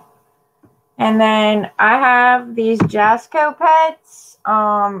 Gotcha. And then I have these Jasco pets.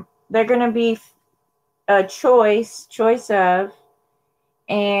 They're going to be a choice of,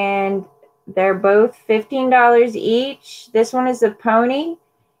 and they're both $15 each. This one is a pony.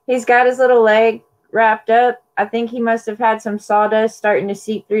 He's got his little leg wrapped up. I think he must have had some sawdust starting to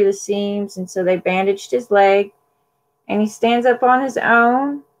seep through the seams, and so they bandaged his leg. And he stands up on his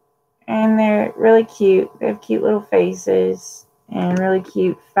own, and they're really cute. They have cute little faces and really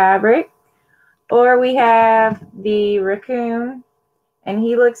cute fabric. Or we have the raccoon, and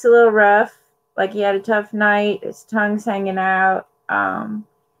he looks a little rough, like he had a tough night. His tongue's hanging out.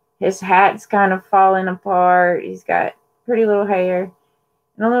 His hat's kind of falling apart. He's got pretty little hair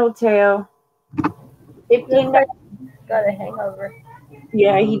and a little tail. $15. Got a hangover.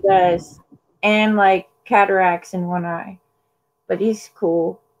 Yeah, he does. And like cataracts in one eye. But he's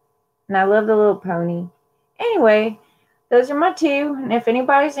cool. And I love the little pony. Anyway, those are my two. And if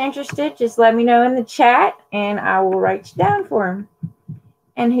anybody's interested, just let me know in the chat and I will write you down for them.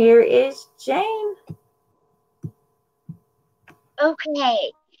 And here is Jane.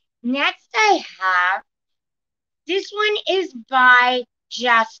 Okay, next I have, this one is by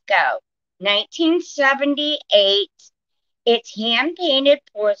Jesco, 1978. It's hand-painted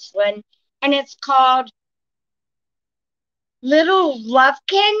porcelain, and it's called Little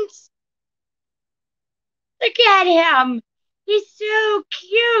Lovekins. Look at him. He's so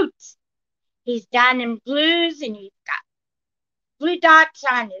cute. He's done in blues, and he's got blue dots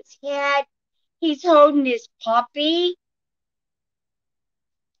on his head. He's holding his puppy.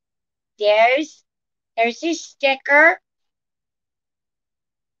 There's his sticker.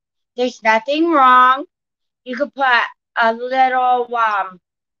 There's nothing wrong. You could put a little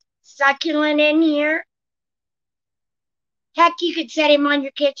succulent in here. Heck, you could set him on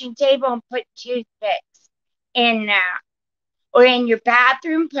your kitchen table and put toothpicks in there. Or in your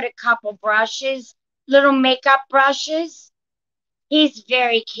bathroom, put a couple brushes, little makeup brushes. He's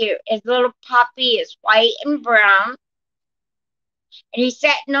very cute. His little puppy is white and brown. And he's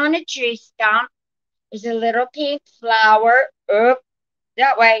sitting on a tree stump. There's a little pink flower. Oop,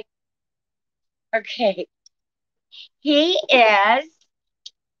 that way. Okay. He is,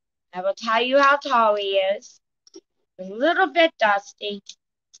 I will tell you how tall he is. A little bit dusty.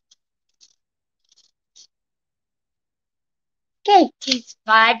 Okay, he's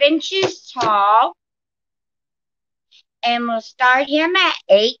 5 inches tall. And we'll start him at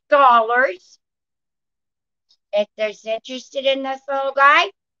 $8. If there's interested in this little guy.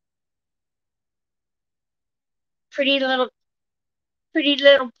 Pretty little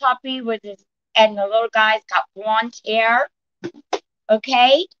puppy with his, and the little guy's got blonde hair.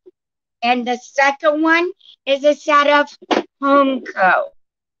 Okay. And the second one is a set of home coat.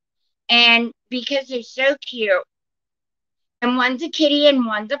 And because they're so cute, and one's a kitty and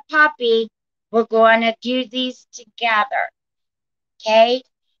one's a puppy, we're going to do these together. Okay?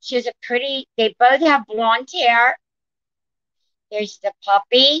 She's a pretty, they both have blonde hair. Here's the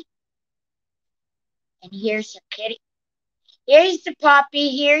puppy. And here's the kitty. Here's the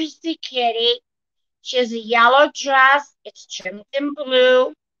puppy. Here's the kitty. She has a yellow dress. It's trimmed in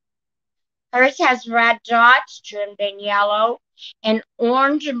blue. Hers has red dots trimmed in yellow. An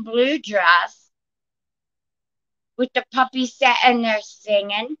orange and blue dress. With the puppy sitting there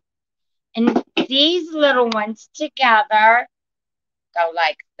singing. And these little ones together go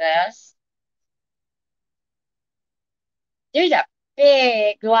like this. There's a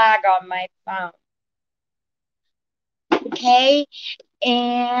big lag on my phone. Okay,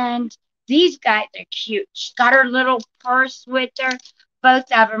 and these guys are cute. She's got her little purse with her.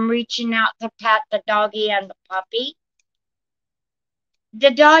 Both of them reaching out to pat the doggy and the puppy.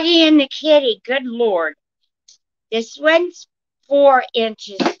 The doggy and the kitty, good Lord. This one's 4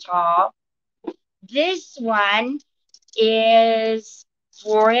 inches tall. This one is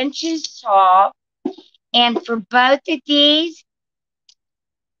 4 inches tall. And for both of these,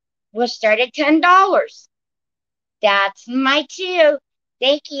 we'll start at $10. That's my two.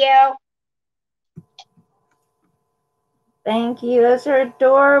 Thank you. Thank you. Those are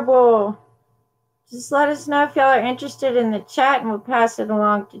adorable. Just let us know if y'all are interested in the chat and we'll pass it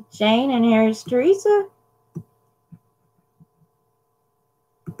along to Jane. And here's Teresa.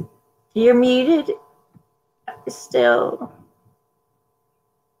 You're muted still.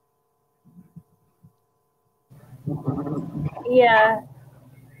 Yeah.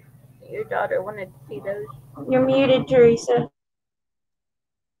 Your daughter wanted to see those. You're muted, Teresa.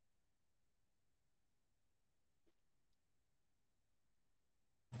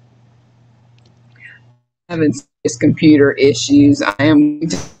 Having serious computer issues.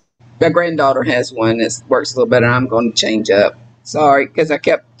 My granddaughter has one that works a little better. I'm going to change up. Sorry, because I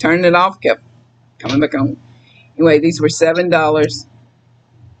kept turning it off, kept coming back on. Anyway, these were $7.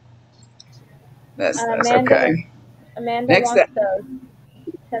 That's okay. Amanda Next wants those.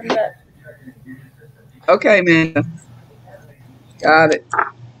 $10. Okay, Amanda. Got it.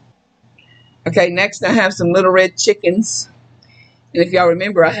 Okay, next I have some little red chickens. And if y'all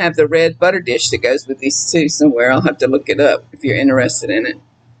remember, I have the red butter dish that goes with these two somewhere. I'll have to look it up if you're interested in it.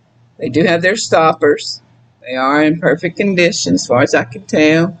 They do have their stoppers. They are in perfect condition as far as I can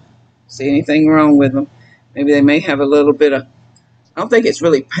tell. See anything wrong with them. Maybe they may have a little bit of, I don't think it's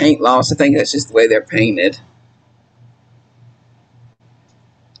really paint loss. I think that's just the way they're painted.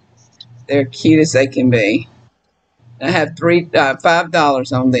 They're cute as they can be. I have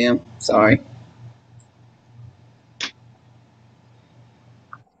 $5 on them. Sorry.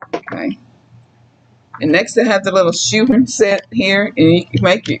 Okay. And next I have the little shooting set here, and you can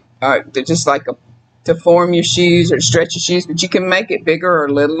make it. They're just like to form your shoes or stretch your shoes, but you can make it bigger or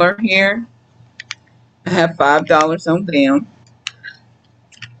littler here. I have $5 on them.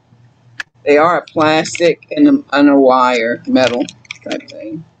 They are a plastic and a wire, metal type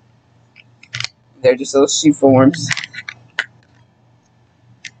thing. They're just little shoe forms.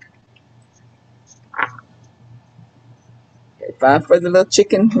 Okay, 5 for the little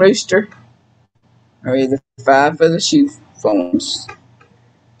chicken rooster, or either 5 for the shoe forms,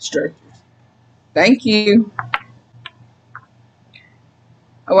 stretchers. Thank you.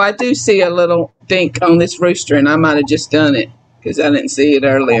 Oh, I do see a little dink on this rooster, and I might have just done it because I didn't see it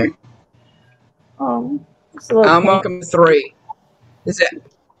earlier. It's a little I'll paint. mark them to 3.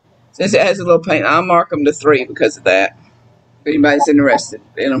 Since it has a little paint, I'll mark them to 3 because of that. If anybody's interested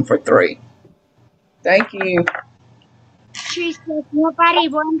in them for 3. Thank you. Teresa, if nobody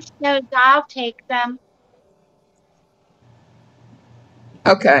wants those, I'll take them.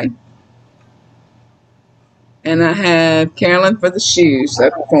 Okay. And I have Carolyn for the shoes,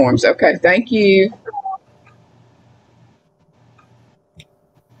 forms. Okay, thank you.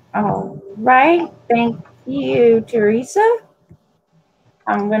 All right. Thank you, Teresa.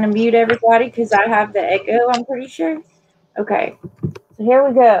 I'm going to mute everybody because I have the echo, I'm pretty sure. Okay. So here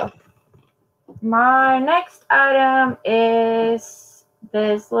we go. My next item is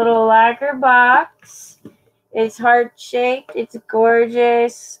this little lacquer box. It's heart-shaped. It's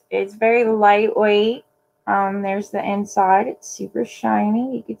gorgeous. It's very lightweight. There's the inside. It's super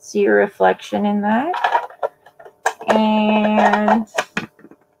shiny. You can see a reflection in that. And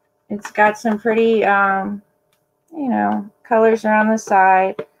it's got some pretty, colors around the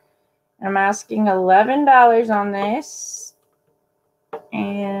side. I'm asking $11 on this.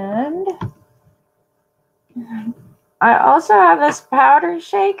 And I also have this powder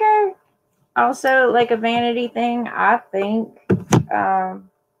shaker. Also, like a vanity thing, I think.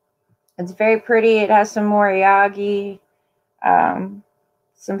 It's very pretty. It has some Moriagi,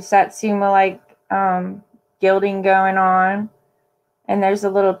 some Satsuma-like gilding going on. And there's a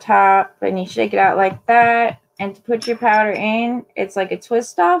little top, and you shake it out like that. And to put your powder in, it's like a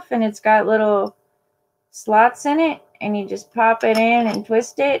twist off, and it's got little slots in it. And you just pop it in and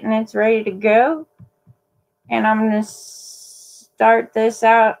twist it, and it's ready to go. And I'm going to start this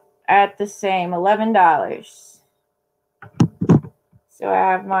out at the same $11. So I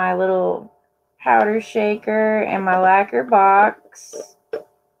have my little powder shaker and my lacquer box.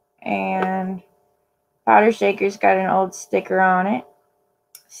 And powder shaker's got an old sticker on it.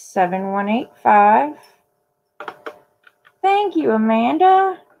 7185. Thank you,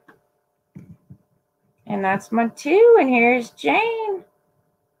 Amanda. And that's my 2. And here's Jane.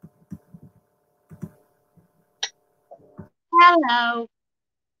 Hello.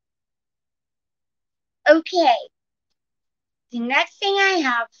 Okay. The next thing I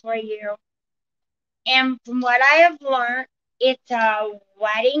have for you, and from what I have learned, it's a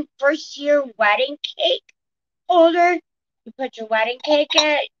first year wedding cake holder. You put your wedding cake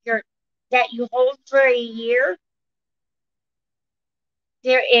at that you hold for a year.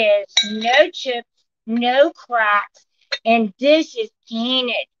 There is no chips, no cracks, and this is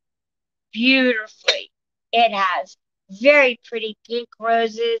painted beautifully. It has very pretty pink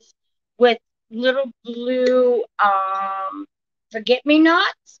roses with little blue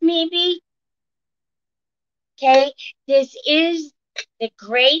forget-me-nots, maybe. Okay, this is the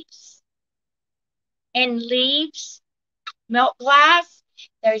grapes and leaves milk glass.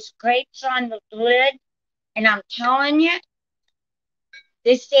 There's grapes on the lid, and I'm telling you,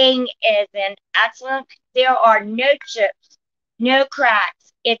 this thing is an excellent. There are no chips, no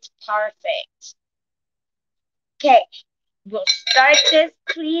cracks. It's perfect. Okay, we'll start this,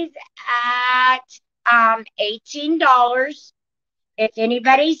 please, at $18. If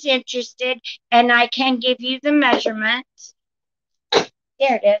anybody's interested, and I can give you the measurements. There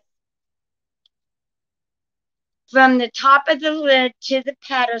it is. From the top of the lid to the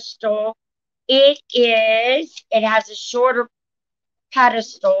pedestal, it has a shorter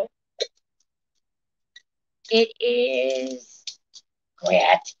pedestal. It is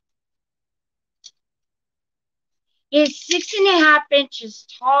grit. It's 6.5 inches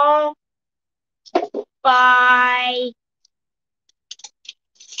tall by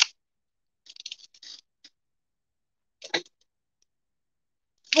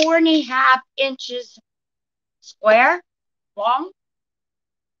 4.5 inches square long.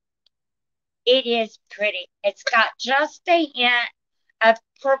 It is pretty. It's got just a hint of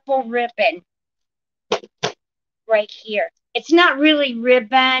purple ribbon right here. It's not really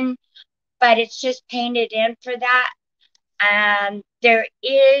ribbon, but it's just painted in for that. And there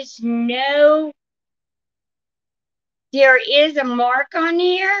is a mark on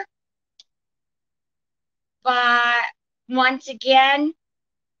here But once again,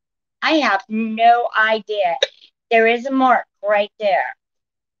 I have no idea. There is a mark right there.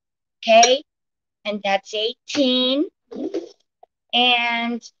 Okay? And that's 18.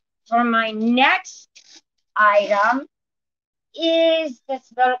 And for my next item is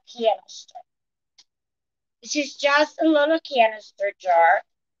this little canister. This is just a little canister jar.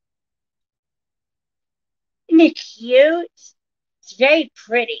 Isn't it cute? It's very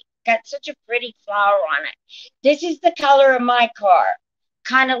pretty. Got such a pretty flower on it. This is the color of my car.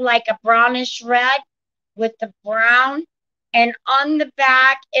 Kind of like a brownish red with the brown. And on the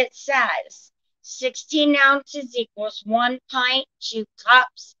back it says 16 ounces equals 1 pint, 2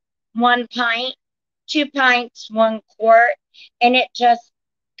 cups, 1 pint, 2 pints, 1 quart. And it just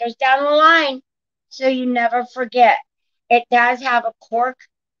goes down the line so you never forget. It does have a cork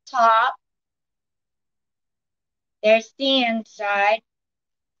top. There's the inside.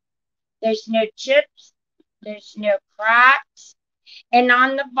 There's no chips. There's no cracks. And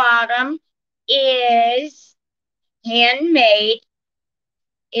on the bottom is handmade.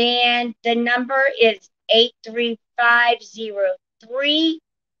 And the number is 83503.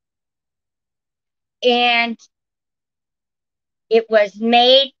 And it was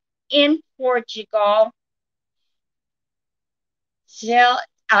made in Portugal. Still,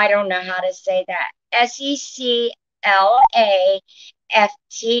 I don't know how to say that. SECLAFTD.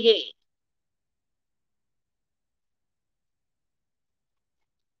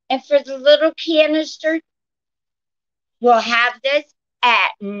 And for the little canister, we'll have this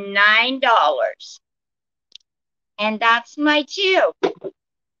at $9. And that's my 2.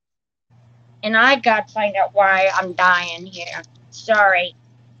 And I got to find out why I'm dying here. Sorry.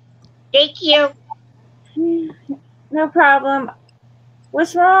 Thank you. No problem.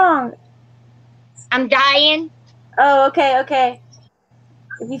 What's wrong? I'm dying. Oh, okay, okay.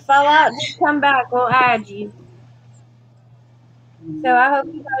 If you fall out, just come back. We'll add you. So I hope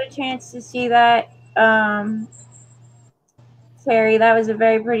you got a chance to see that, Terry. That was a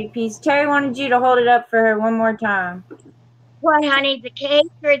very pretty piece. Terry wanted you to hold it up for her one more time. What, honey? The cake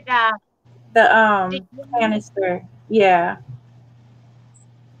or The canister. Yeah.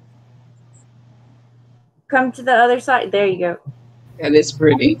 Come to the other side. There you go. That is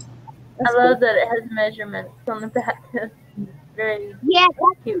pretty. I love that it has measurements on the back. It's very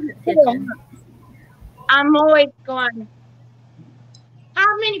cute kitchen. I'm always going,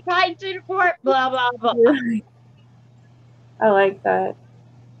 how many pints in a quart? Blah, blah, blah. I like that.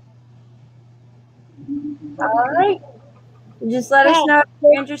 All right. Just let us know if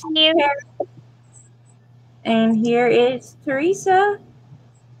you're interested. And here is Teresa.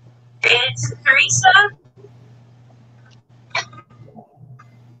 It's Teresa.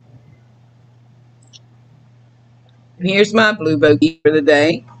 And here's my blue bogey for the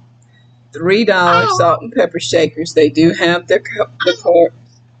day. $3 salt and pepper shakers. They do have the corks.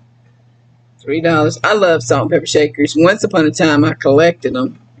 $3. I love salt and pepper shakers. Once upon a time, I collected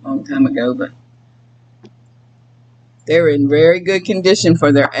them a long time ago, but they're in very good condition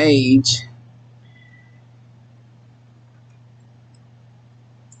for their age.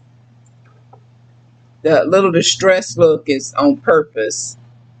 The little distressed look is on purpose.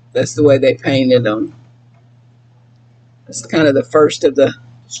 That's the way they painted them. That's kind of the first of the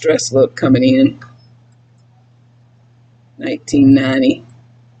distressed look coming in. 1990.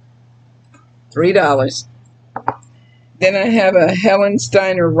 $3. Then I have a Helen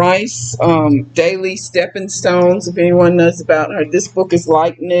Steiner Rice Daily Stepping Stones, if anyone knows about her. This book is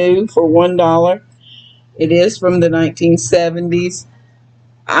like new for $1. It is from the 1970s.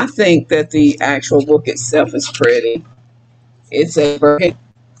 I think that the actual book itself is pretty. It's a burgundy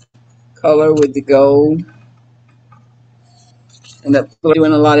color with the gold. And I'm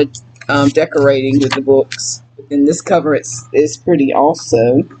doing a lot of decorating with the books. And this cover is pretty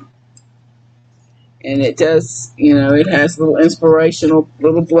also. And it does, you know, it has little inspirational,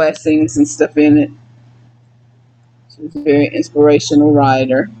 little blessings and stuff in it. She's a very inspirational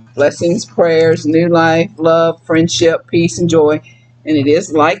writer. Blessings, prayers, new life, love, friendship, peace, and joy. And it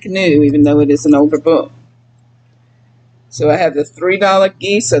is like new, even though it is an older book. So I have the $3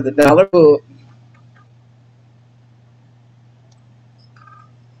 geese or the dollar book.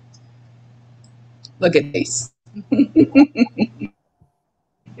 Look at these. $3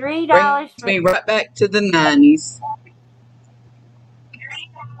 Brings me right back to the 90s.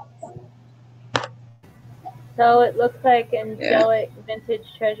 So it looks like Angelic Vintage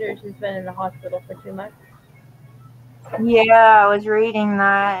Treasures has been in the hospital for 2 months. Yeah, I was reading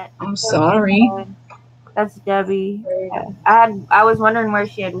that. I'm sorry. That's Debbie. I was wondering where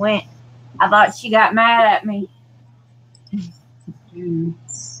she had went. I thought she got mad at me.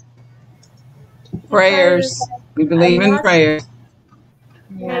 Prayers. We believe in prayers.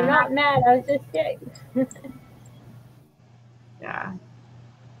 I'm not mad. I was just sick. Yeah.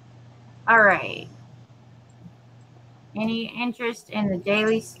 All right. Any interest in the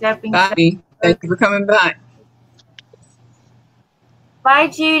daily stepping stone? Bye. Thank you for coming by. Bye,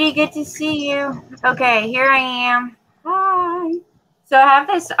 Judy. Good to see you. Okay, here I am. Hi. So I have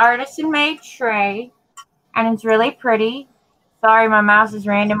this artisan-made tray, and it's really pretty. Sorry, my mouse is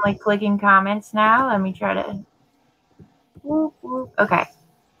randomly clicking comments now. Let me try to. Whoop, whoop. Okay.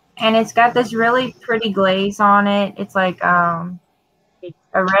 And it's got this really pretty glaze on it. It's like a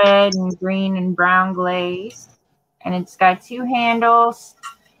red and green and brown glaze. And it's got two handles,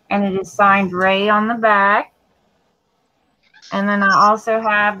 and it is signed Ray on the back. And then I also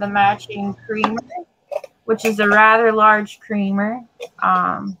have the matching creamer, which is a rather large creamer.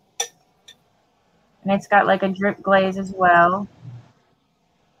 And it's got like a drip glaze as well.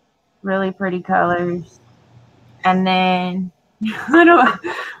 Really pretty colors. And then I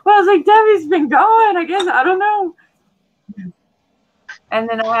was like, Debbie's been going, I guess. I don't know. And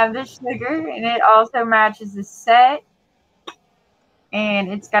then I have the sugar, and it also matches the set.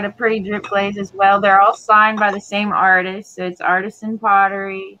 And it's got a pretty drip glaze as well. They're all signed by the same artist. So it's Artisan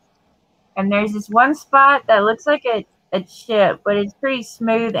Pottery. And there's this one spot that looks like a chip, but it's pretty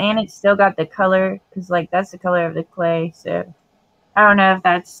smooth, and it's still got the color, because like that's the color of the clay. So I don't know if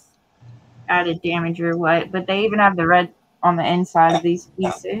that's added damage or what, but they even have the red on the inside of these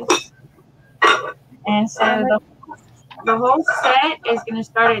pieces. And so the whole set is going to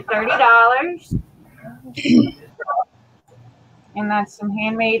start at $30. And that's some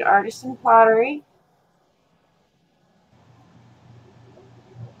handmade artisan pottery.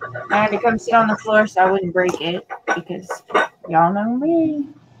 I had to come sit on the floor so I wouldn't break it, because y'all know me.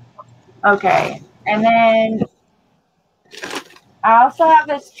 Okay, and then I also have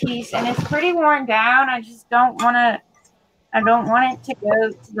this piece, and it's pretty worn down. I just don't want to. I don't want it to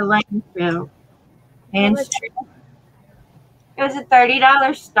go to the landfill. And it was a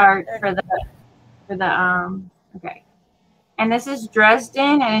 $30 start for the okay. And this is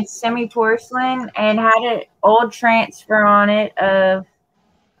Dresden, and it's semi-porcelain, and it had an old transfer on it of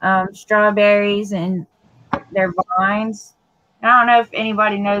strawberries and their vines. I don't know if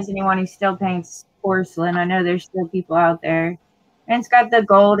anybody knows anyone who still paints porcelain. I know there's still people out there. And it's got the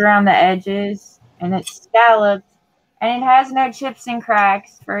gold around the edges, and it's scalloped, and it has no chips and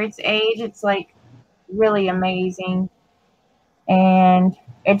cracks. For its age, it's like really amazing. And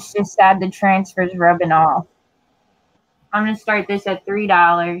it's just sad the transfer's rubbing off. I'm gonna start this at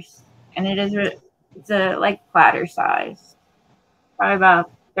 $3, and it's a like platter size, probably about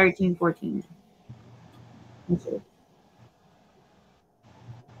 13, 14 inches.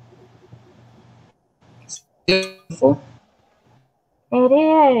 Beautiful. It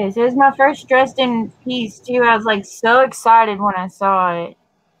is. It was my first Dresden piece too. I was like so excited when I saw it.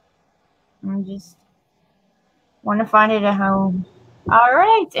 I just want to find it at home. All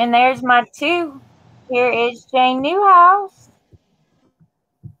right, and there's my two. Here is Jane Newhouse.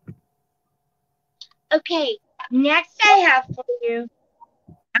 Okay, next I have for you,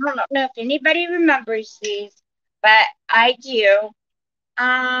 I don't know if anybody remembers these, but I do.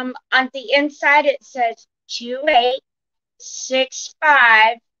 On the inside it says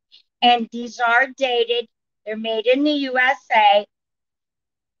 2865, and these are dated. They're made in the USA.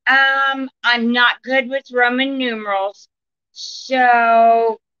 I'm not good with Roman numerals,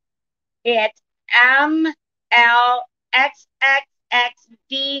 so it's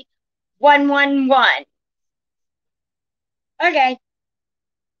MLXXXV111. Okay.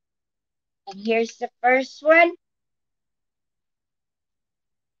 And here's the first one.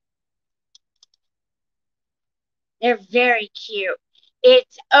 They're very cute.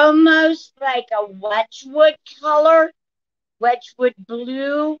 It's almost like a Wedgwood color, Wedgwood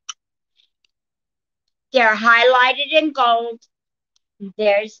blue. They're highlighted in gold.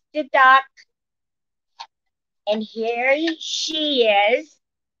 There's the duck. And here she is.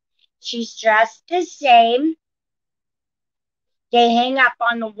 She's dressed the same. They hang up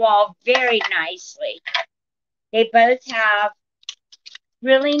on the wall very nicely. They both have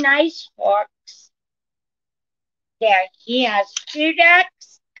really nice forks. There, he has two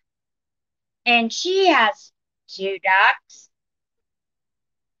ducks, and she has two ducks.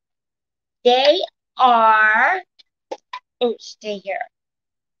 They are, oh, stay here.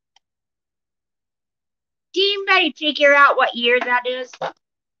 Do anybody figure out what year that is?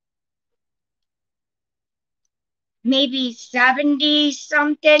 Maybe 70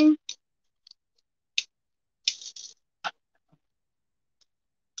 something.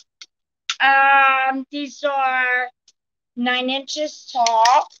 These are 9 inches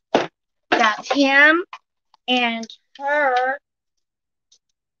tall. The That's him and her.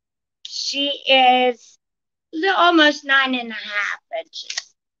 She is almost 9.5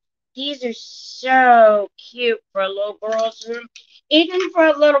 inches. These are so cute for a little girl's room, even for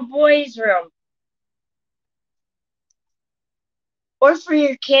a little boy's room. Or for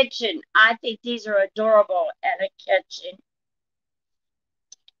your kitchen. I think these are adorable at a kitchen.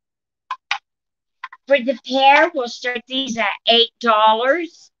 For the pair, we'll start these at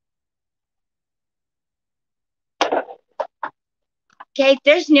 $8. Okay,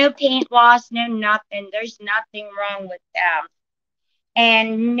 there's no paint loss, no nothing. There's nothing wrong with them.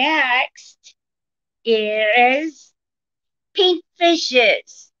 And next is pink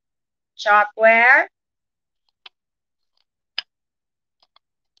fishes. Chalkware.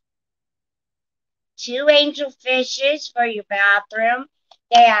 Two angel fishes for your bathroom.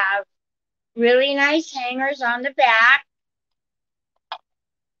 They have really nice hangers on the back.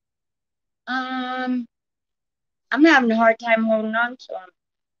 I'm having a hard time holding on to them.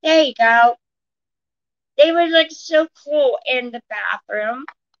 There you go. They would look so cool in the bathroom.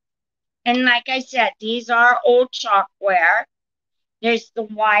 And like I said, these are old chalkware. There's the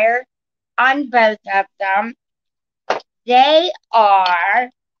wire on both of them. They are,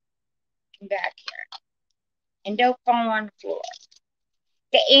 back here, and don't fall on the floor.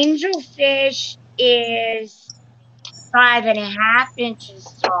 The angelfish is 5.5 inches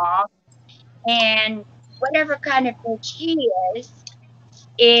tall, and whatever kind of fish he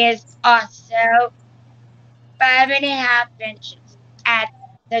is also 5.5 inches at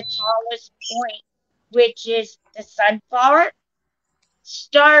the tallest point, which is the sunflower.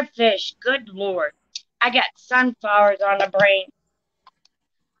 Starfish, good Lord. I got sunflowers on the brain.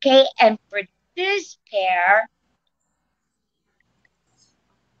 Okay, and for this pair,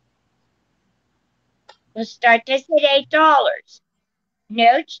 we'll start this at $8.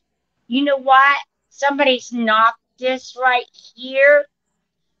 Note, you know what? Somebody's knocked this right here.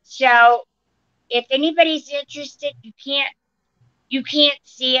 So if anybody's interested, you can't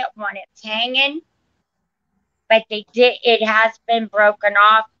see it when it's hanging. But it has been broken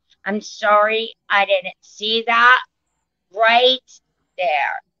off. I'm sorry, I didn't see that right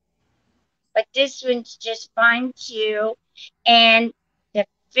there. But this one's just fine too. And the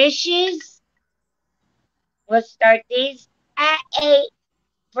fishes, we'll start these at $8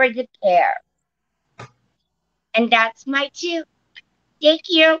 for the pair. And that's my 2. Thank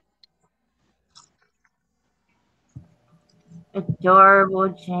you. Adorable,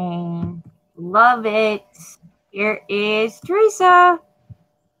 Jane. Love it. Here is Teresa.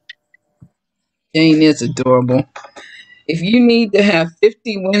 Jane is adorable. If you need to have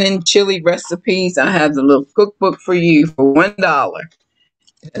 50 winning chili recipes, I have the little cookbook for you for $1.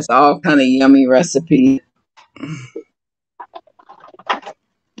 It's all kind of yummy recipes.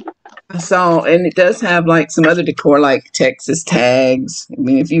 And it does have like some other decor like Texas tags. I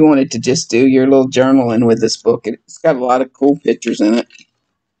mean, if you wanted to just do your little journaling with this book, it's got a lot of cool pictures in it.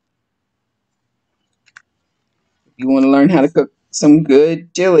 If you want to learn how to cook some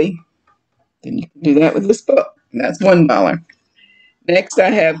good chili, then you can do that with this book. And that's $1. Next, I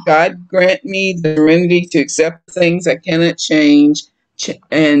have God Grant Me the Serenity to Accept Things I Cannot Change,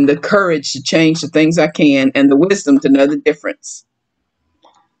 and the courage to change the things I can, and the wisdom to know the difference.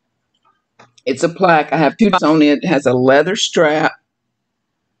 It's a plaque. I have 2 dots on it. It has a leather strap.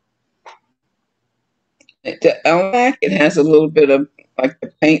 On the back, it has a little bit of, like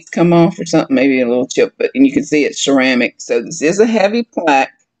the paint's come off or something, maybe a little chip, and you can see it's ceramic. So this is a heavy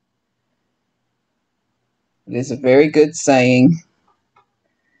plaque. It is a very good saying.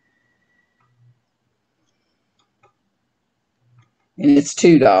 And it's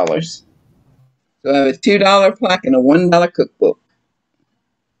 $2. So I have a $2 plaque and a $1 cookbook.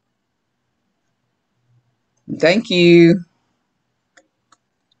 Thank you.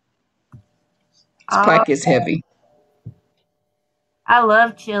 This plaque is heavy. I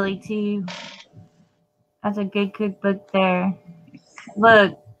love chili too. That's a good cookbook there.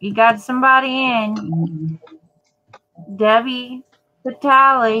 Look, you got somebody in. Debbie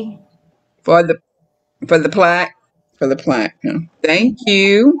Vitale. For the plaque. For the plaque. Huh? Thank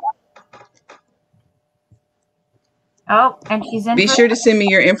you. Oh, and she's in. Be sure to send me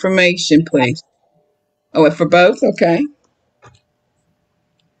your information, please. Oh, for both? Okay.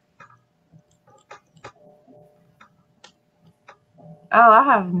 Oh, I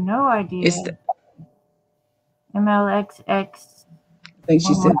have no idea. It's the, MLXX. I think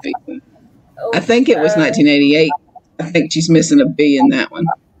she said B. I think it was 1988. I think she's missing a B in that one.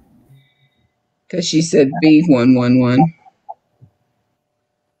 Because she said B111.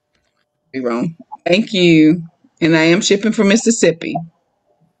 Be wrong. Thank you. And I am shipping from Mississippi.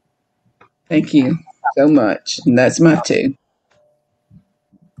 Thank you so much. And that's my 2.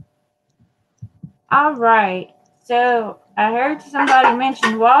 All right. So I heard somebody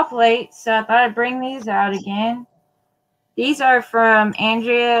mention wall plates, so I thought I'd bring these out again. These are from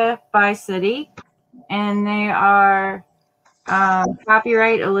Andrea by City, and they are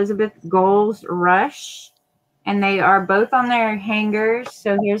copyright Elizabeth Goals Rush, and they are both on their hangers.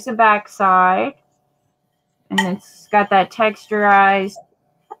 So here's the back side, and it's got that texturized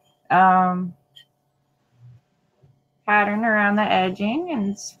pattern around the edging, and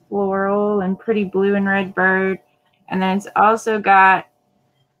it's floral and pretty blue and red bird. And then it's also got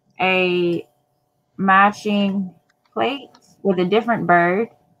a matching plate with a different bird,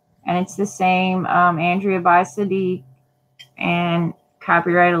 and it's the same Andrea by Sadiq and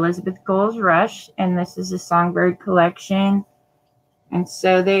copyright Elizabeth Goals Rush, and this is a Songbird collection. And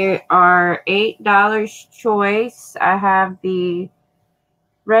so they are $8 choice. I have the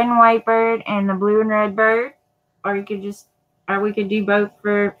red and white bird and the blue and red bird, or we could do both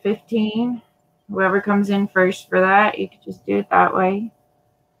for 15. Whoever comes in first for that, you could just do it that way.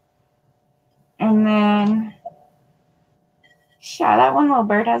 And then that one little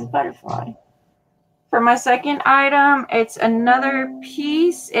bird has a butterfly. For my second item, it's another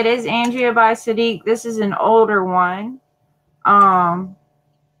piece. It is Andrea by Sadiq. This is an older one. And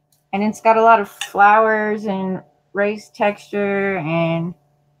it's got a lot of flowers and raised texture and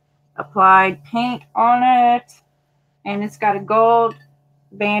applied paint on it. And it's got a gold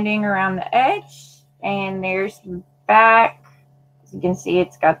banding around the edge. And there's the back. As you can see,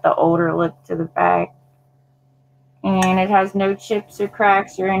 it's got the older look to the back. And it has no chips or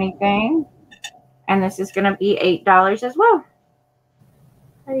cracks or anything. And this is going to be $8 as well.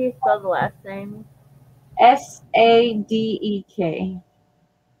 How do you spell the last name? Sadek.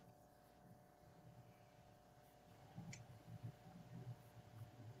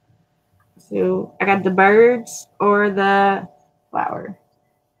 So I got the birds or the flower,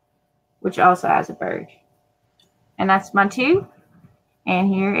 which also has a bird. And that's my 2.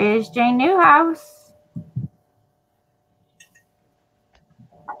 And here is Jane Newhouse.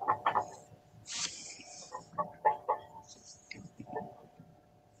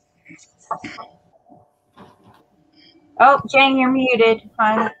 Oh, Jane, you're muted.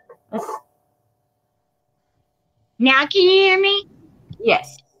 Fine. Now can you hear me?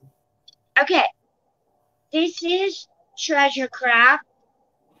 Yes. Okay. This is Treasure Craft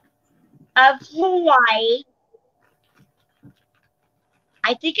of Hawaii.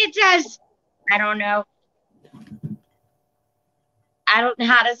 I think it says, I don't know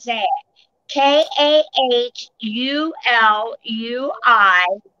how to say it. Kahlui,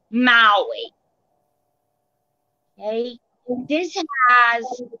 Maui. Okay. This is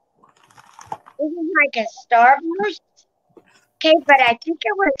like a starburst. Okay, but I think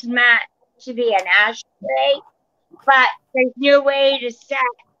it was meant to be an ashtray, but there's no way to set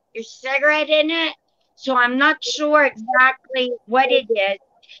your cigarette in it, so I'm not sure exactly what it is.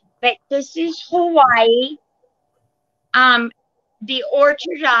 But this is Hawaii, the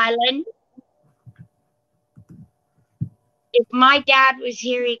Orchard Island. If my dad was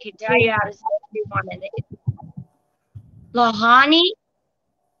here, he could tell you how to say every one of these. Lahani,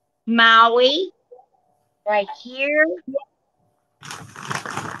 Maui, right here.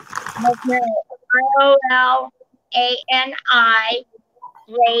 IOLANI,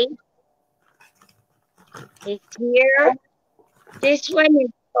 great. It's here. This one is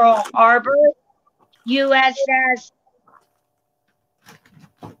Pearl Harbor, USS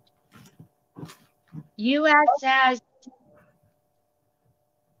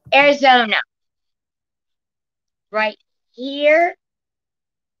Arizona. Right here.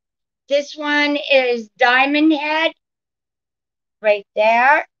 This one is Diamond Head. Right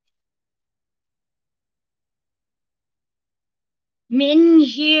there.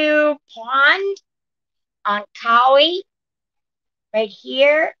 Minhu Pond on Kauai. Right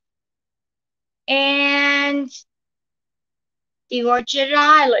here. And the Orchard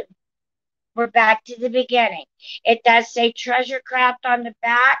Island. We're back to the beginning. It does say Treasure Craft on the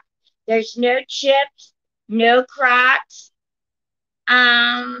back. There's no chips, no cracks.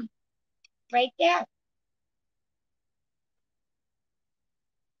 Right there.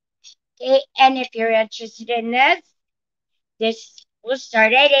 Okay, and if you're interested in this will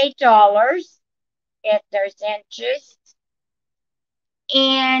start at $8 if there's interest.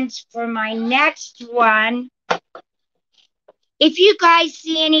 And for my next one, if you guys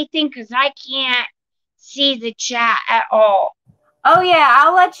see anything, because I can't see the chat at all. Oh, yeah,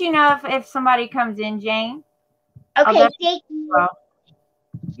 I'll let you know if somebody comes in, Jane. Okay, thank you.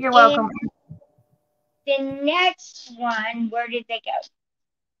 You're welcome. And the next one, where did they go?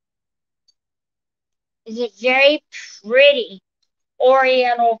 is a very pretty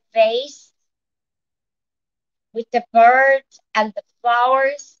oriental vase with the birds and the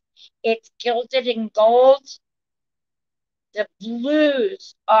flowers. It's gilded in gold. The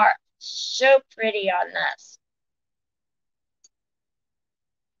blues are so pretty on this.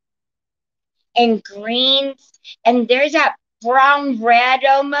 And greens. And there's that brown red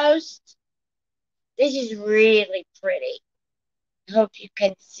almost. This is really pretty. I hope you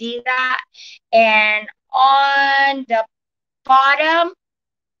can see that. And on the bottom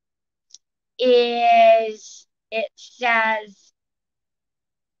it says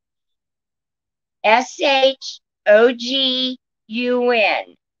SHOGUN.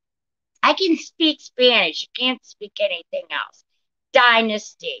 I can speak Spanish. You can't speak anything else.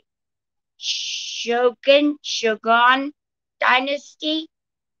 Dynasty. Shogun Dynasty.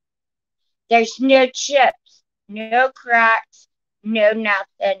 There's no chips, no cracks, no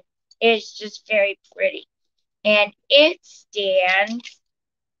nothing. It's just very pretty. And it stands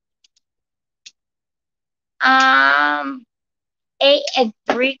 8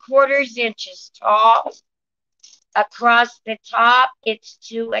 3/4 inches tall. Across the top, it's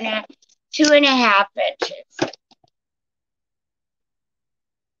 2.5 inches.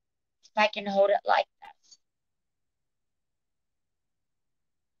 If I can hold it like this.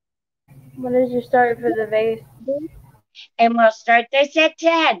 What is your start for the vase? And we'll start this at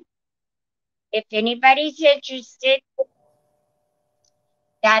 10. If anybody's interested,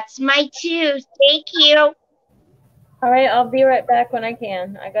 that's my 2. Thank you. All right, I'll be right back when I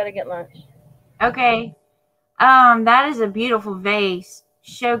can. I gotta get lunch. Okay. That is a beautiful vase.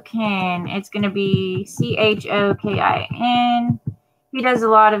 Shokin. It's gonna be CHOKIN. He does a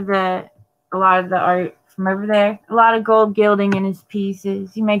lot of the art from over there. A lot of gold gilding in his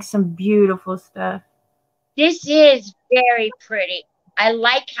pieces. He makes some beautiful stuff. This is very pretty. I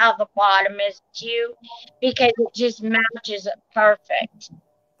like how the bottom is too, because it just matches it perfect.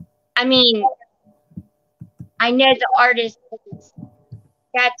 I mean, I know the artist,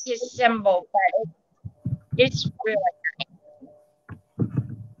 that's his symbol, but it's really nice.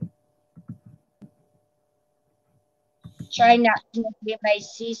 Try not to make anybody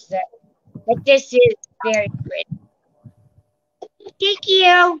seasick, but this is very pretty. Thank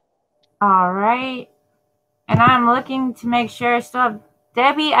you. All right. And I'm looking to make sure I still have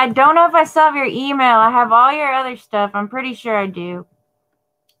Debbie. I don't know if I still have your email. I have all your other stuff. I'm pretty sure I do,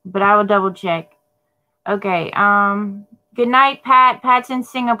 but I will double check. Okay. Good night, Pat. Pat's in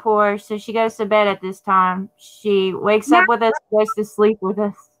Singapore, so she goes to bed at this time. She wakes up with us, goes to sleep with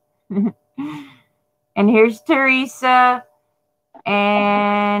us. And here's Teresa.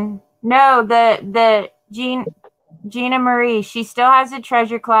 And no, the Gina Marie. She still has a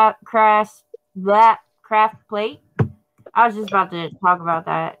treasure craft plate. I was just about to talk about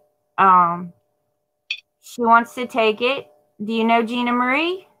that. She wants to take it. Do you know Gina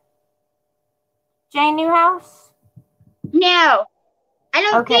Marie? Jane Newhouse? No, I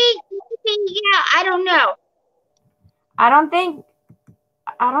don't think. Yeah, I don't know. I don't think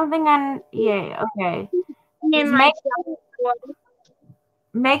I'm. Yeah. Okay.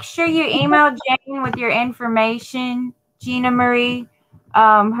 Make sure you email Jane with your information, Gina Marie.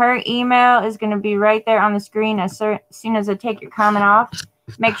 Her email is going to be right there on the screen as soon as I take your comment off.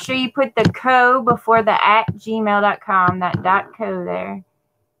 Make sure you put the co before the @gmail.com, that .co there.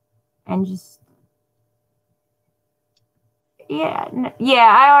 And just, yeah,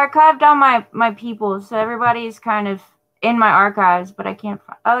 I archived all my people, so everybody's kind of in my archives, but I can't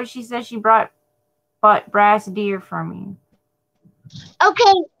find. Oh, she says she bought brass deer from you.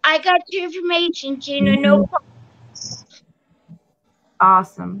 Okay, I got your information, Gina. No problem.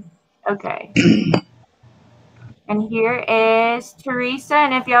 Awesome. Okay. And here is Teresa.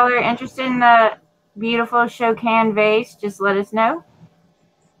 And if y'all are interested in the beautiful Shokan vase, just let us know.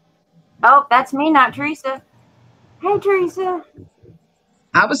 Oh, that's me, not Teresa. Hey, Teresa.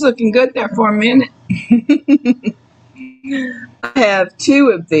 I was looking good there for a minute. I have 2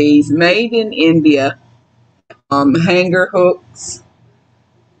 of these made in India. Hanger hooks.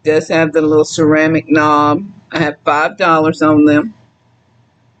 Does have the little ceramic knob. I have $5 on them.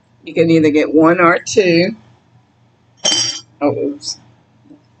 You can either get 1 or 2. Oh, oops.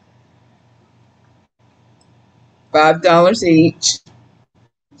 $5 each.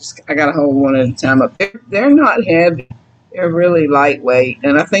 I gotta hold one at a time up. They're not heavy. They're really lightweight,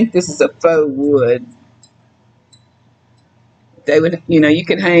 and I think this is a faux wood. They would, you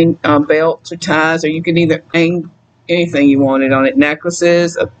could hang belts or ties, or you could either hang anything you wanted on it,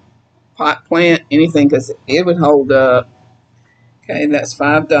 necklaces, a pot plant, anything, because it would hold up. Okay, that's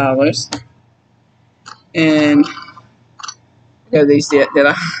 $5. And these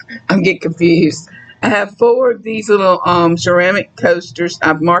I'm getting confused. I have 4 of these little ceramic coasters.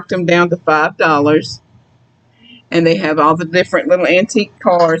 I've marked them down to $5. And they have all the different little antique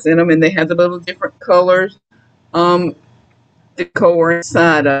cars in them, and they have the little different colors decor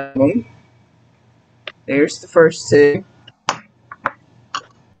inside of them. There's the first 2.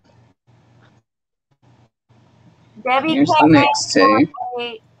 Debbie Here's the came in next for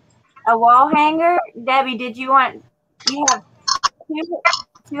 2. a wall hanger. Debbie, did you want? You have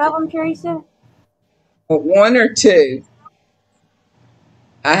two of them, Teresa. Well, 1 or 2.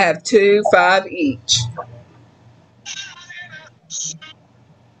 I have 2, 5 each.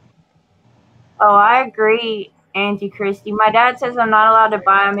 Oh, I agree, Auntie Christy. My dad says I'm not allowed to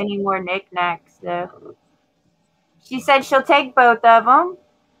buy him any more knickknacks, though. She said she'll take both of them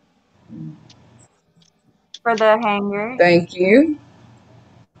for the hangers. Thank you.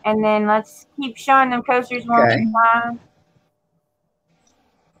 And then let's keep showing them coasters one Okay. more time.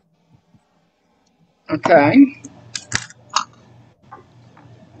 Okay.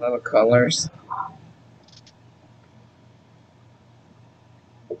 Little colors.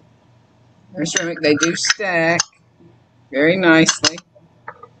 There's ceramic. They do stack very nicely.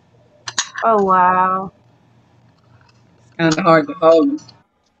 Oh, wow. It's kind of hard to hold them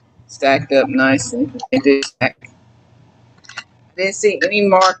stacked up nicely, but they do stack. I didn't see any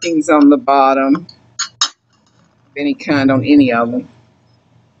markings on the bottom of any kind on any of them.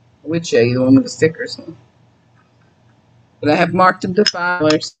 I would show you the one with the stickers on. But I have marked them to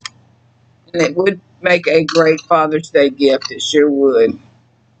 $5. And it would make a great Father's Day gift. It sure would.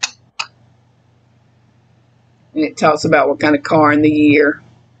 And it talks about what kind of car in the year.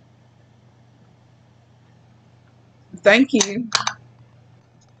 Thank you.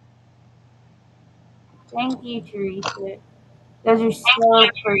 Thank you, Teresa. Those are so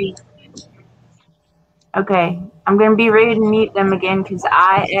pretty. Okay, I'm going to be rude and mute them again because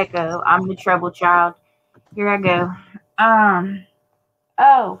I echo. I'm the trouble child. Here I go.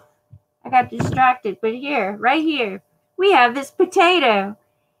 Oh, I got distracted, but here, right here, we have this potato.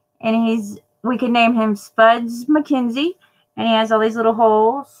 And we could name him Spuds McKenzie. And he has all these little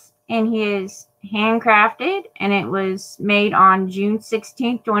holes. And he is handcrafted. And it was made on June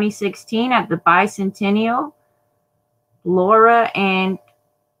 16th, 2016 at the Bicentennial.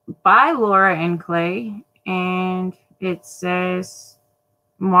 By Laura and Clay. And it says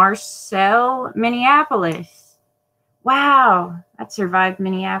Marcel, Minneapolis. Wow, that survived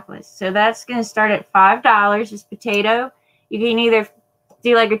Minneapolis. So that's going to start at $5. This potato. You can either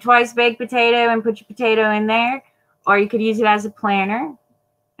do like a twice baked potato and put your potato in there, or you could use it as a planner.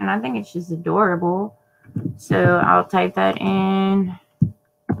 And I think it's just adorable. So I'll type that in.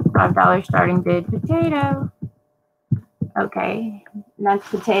 $5 starting bid potato. Okay, and that's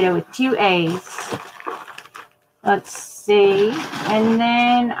potato with 2 A's. Let's see. And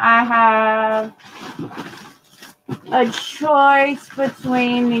then I have a choice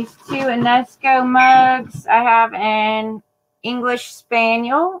between these 2 Enesco mugs. I have an English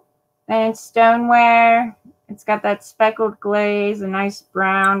Spaniel, and it's stoneware. It's got that speckled glaze, a nice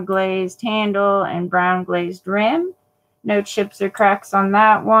brown glazed handle, and brown glazed rim. No chips or cracks on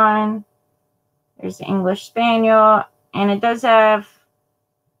that one. There's the English Spaniel, and it does have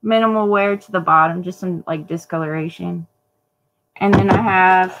minimal wear to the bottom, just some like discoloration. And then I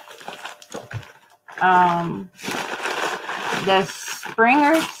have the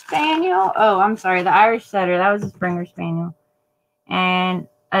Springer Spaniel. Oh, I'm sorry, the Irish Setter. That was a Springer Spaniel. And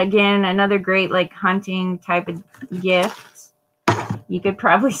again, another great like hunting type of gift. You could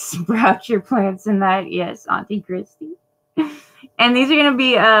probably sprout your plants in that. Yes, Auntie Christy. And these are going to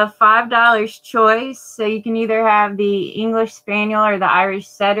be a $5 choice. So you can either have the English Spaniel or the Irish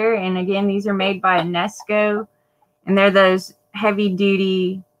Setter. And again, these are made by Enesco. And they're those heavy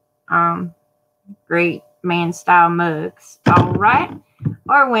duty, great man style mugs. All right.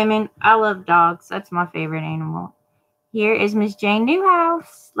 Or women. I love dogs. That's my favorite animal. Here is Miss Jane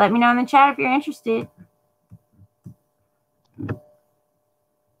Newhouse. Let me know in the chat if you're interested.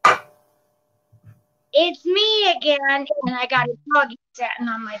 It's me again, and I got a doggy sitting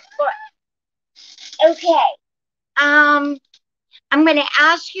on my foot. Okay. I'm going to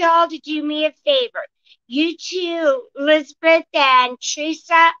ask you all to do me a favor. You two, Elizabeth and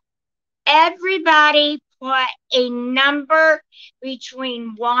Teresa, everybody put a number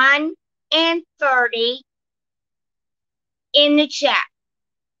between 1 and 30 in the chat.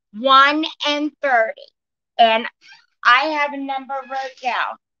 1 and 30. And I have a number wrote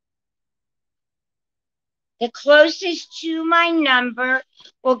down. The closest to my number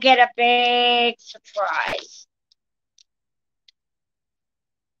will get a big surprise.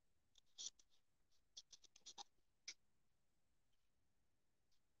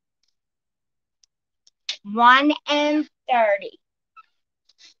 1 and 30.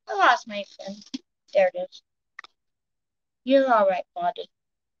 I lost my pen. There it is. You're all right, buddy.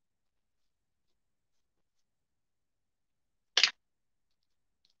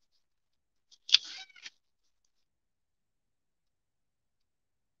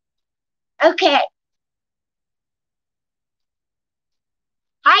 Okay.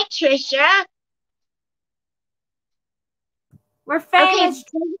 Hi, Trisha. We're Okay. famous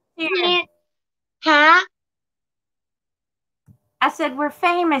here. Huh? I said we're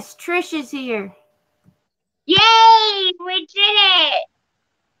famous. Trish is here. Yay! We did it.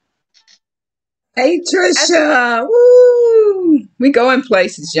 Hey, Trisha. Woo! We going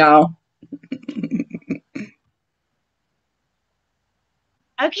places, y'all.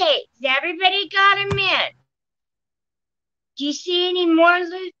 Okay. Everybody got a mint. Do you see any more,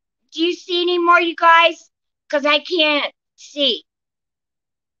 Luke? Do you see any more, you guys? Because I can't see.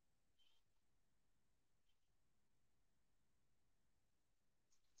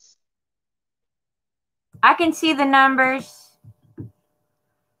 I can see the numbers.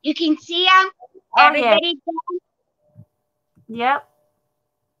 You can see them? Oh, Everybody yeah.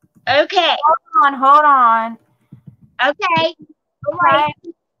 Yep. Okay. Hold on. Okay. All right.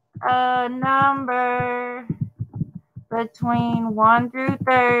 A number between 1 through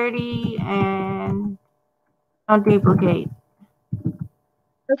 30 and don't duplicate.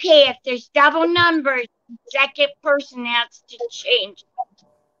 Okay, if there's double numbers, the second person has to change.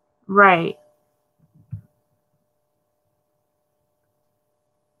 Right.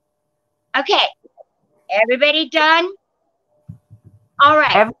 Okay. Everybody done? All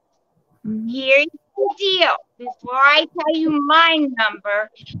right. Here's the deal. Before I tell you my number,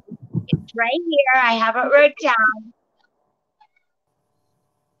 it's right here. I have it wrote down.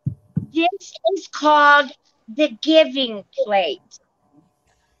 This is called the giving plate.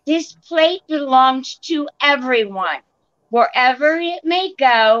 This plate belongs to everyone, wherever it may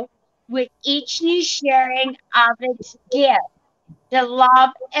go, with each new sharing of its gift. The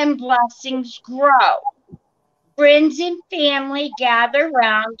love and blessings grow. Friends and family gather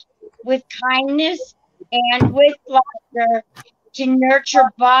round with kindness and with laughter to nurture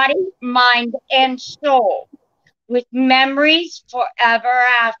body, mind, and soul with memories forever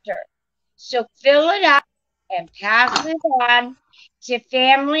after. So fill it up and pass it on to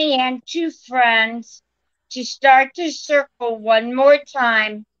family and to friends to start the circle one more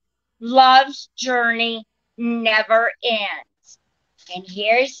time. Love's journey never ends. And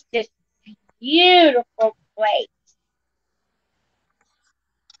here's this beautiful plate.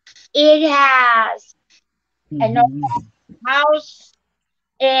 It has an old house.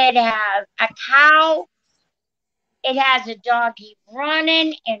 It has a cow. It has a doggy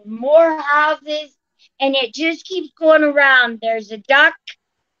running and more houses. And it just keeps going around. There's a duck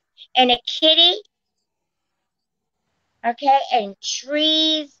and a kitty. Okay, and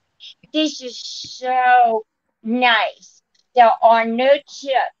trees. This is so nice. There are no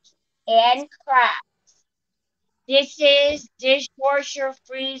chips and cracks. This is dishwasher,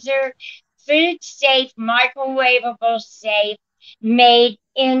 freezer, food safe, microwavable safe, made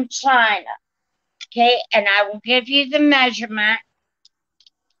in China. Okay, and I will give you the measurement.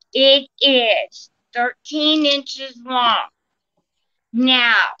 It is 13 inches long.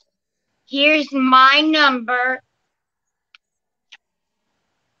 Now, here's my number.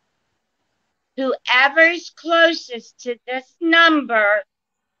 Whoever's closest to this number,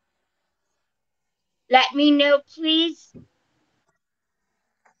 let me know, please.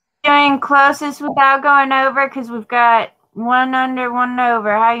 Doing closest without going over because we've got one under, one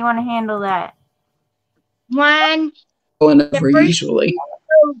over. How you want to handle that? One. Going over usually.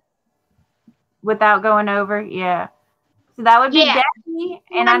 Without going over, yeah. So that would be Debbie,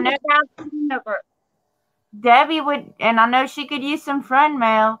 and I know Debbie would, and I know she could use some friend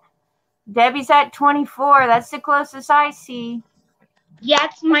mail. Debbie's at 24. That's the closest I see.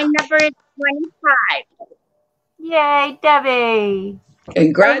 Yes, my number is 25. Yay, Debbie.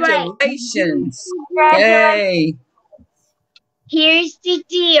 Congratulations. Right. Yay. Here's the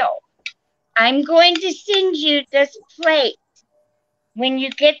deal. I'm going to send you this plate. When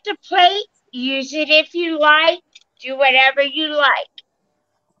you get the plate, use it if you like. Do whatever you like.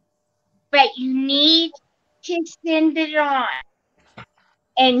 But you need to send it on.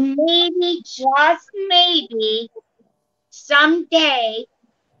 And maybe, just maybe, someday,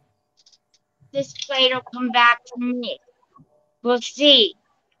 this plate will come back to me. We'll see.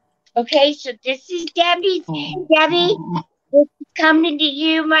 Okay, so this is Debbie's. Debbie, this is coming to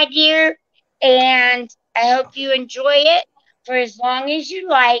you, my dear. And I hope you enjoy it for as long as you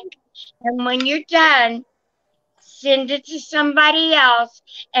like. And when you're done, send it to somebody else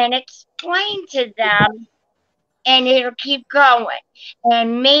and explain to them and it'll keep going.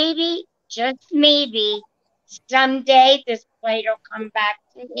 And maybe, just maybe, someday this plate will come back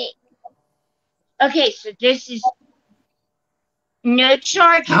to me. Okay, so this is no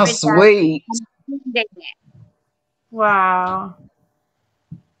charge How for that. sweet. Wow.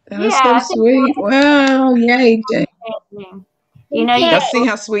 That's Yeah, so I think sweet. Wow. Yay, Jane. you know, you Okay. Let's see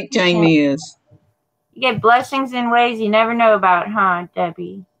how sweet Jane is. get blessings in ways you never know about, huh,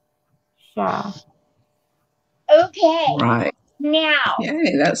 Debbie? Sure. Okay. Right. Now,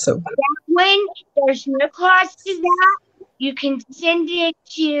 Yay, that's so when there's no cost to that, you can send it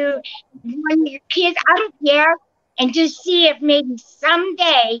to one of your kids. I don't care. And just see if maybe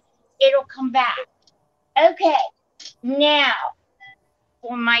someday it'll come back. Okay. Now,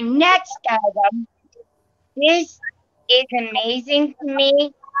 for my next item, this is amazing to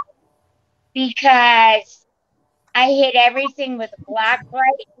me because I hit everything with a black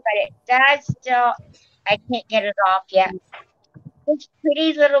light, but it does still, I can't get it off yet. This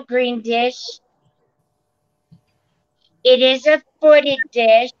pretty little green dish. It is a footed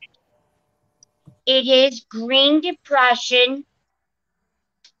dish. It is green depression.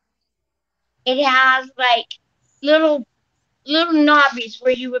 It has like little knobbies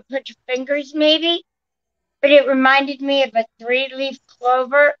where you would put your fingers maybe, but it reminded me of a 3-leaf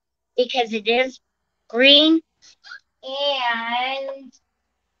clover because it is green and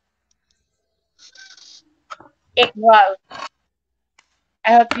it glows.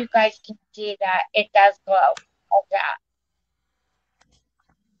 I hope you guys can see that. It does glow like that.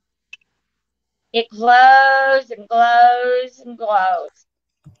 It glows and glows and glows.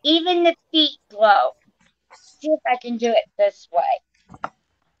 Even the feet glow. See if I can do it this way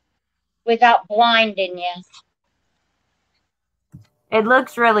without blinding you. It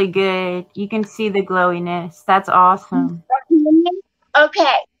looks really good. You can see the glowiness. That's awesome.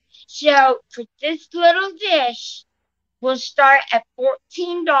 Okay, so for this little dish, we'll start at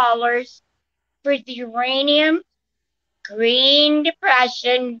 $14 for the uranium green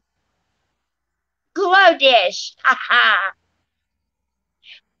depression glow dish. Haha.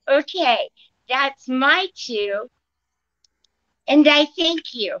 Okay, that's my two. And I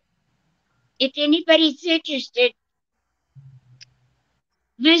thank you. If anybody's interested,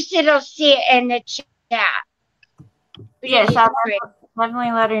 Lucid will see it in the chat. Yes, I'll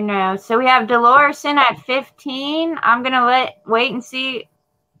definitely let her know. So we have Dolores in at 15. I'm gonna wait and see.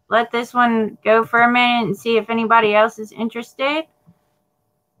 Let this one go for a minute and see if anybody else is interested.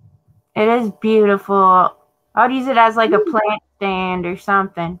 It is beautiful. I would use it as like a plant stand or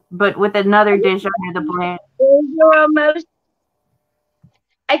something, but with another dish under the plant. Almost,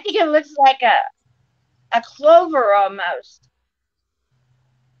 I think it looks like a clover almost.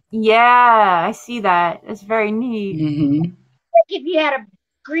 Yeah, I see that. It's very neat. Mm-hmm. Like if you had a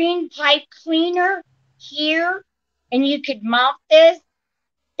green pipe cleaner here and you could mount this,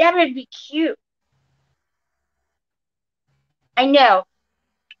 that would be cute. I know.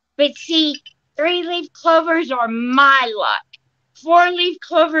 But see, 3-leaf clovers are my luck. 4-leaf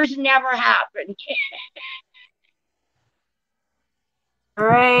clovers never happen. All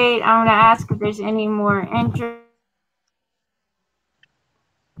right, I'm gonna ask if there's any more interest.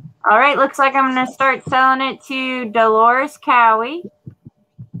 All right, looks like I'm gonna start selling it to Dolores Cowie.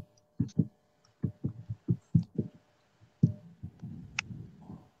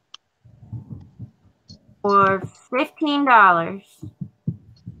 For $15.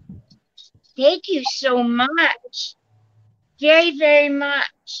 Thank you so much. Very, very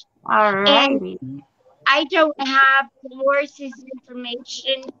much. All righty. And I don't have Dolores's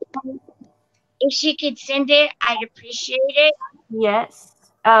information. If she could send it, I'd appreciate it. Yes.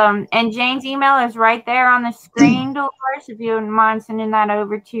 And Jane's email is right there on the screen, Dolores, if you wouldn't mind sending that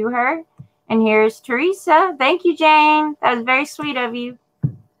over to her. And here's Teresa. Thank you, Jane. That was very sweet of you.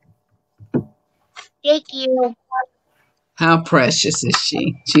 Thank you. How precious is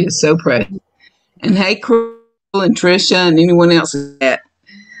she? She is so precious. And hey, Crystal and Trisha and anyone else that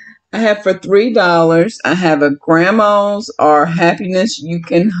I have for $3. I have a Grandma's or Happiness You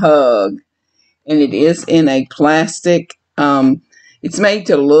Can Hug, and it is in a plastic. It's made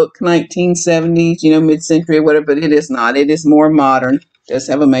to look 1970s, mid-century or whatever, but it is not. It is more modern. It does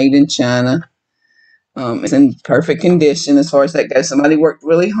have a made in China. It's in perfect condition as far as that goes. Somebody worked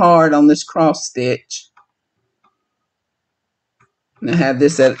really hard on this cross stitch. And I have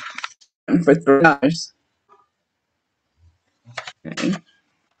this at for $3. Okay.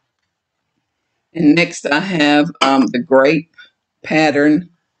 And next I have the grape pattern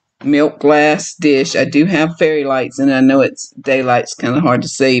milk glass dish. I do have fairy lights and I know it's daylight's kind of hard to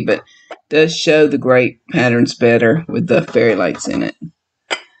see, but it does show the grape patterns better with the fairy lights in it.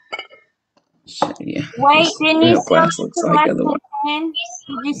 Yeah. Wait, This didn't you milk sell glass it looks to like less otherwise. than 10?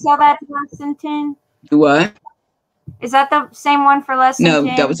 Did you sell that to less than 10? Do what? Is that the same one for less than No,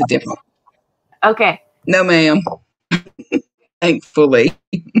 10? that was a different. Okay. No, ma'am. Thankfully.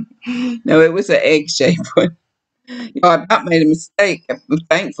 No, it was an egg-shaped one. I about made a mistake.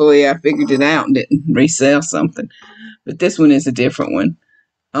 Thankfully, I figured it out and didn't resell something. But this one is a different one.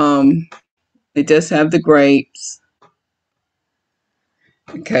 It does have the grapes.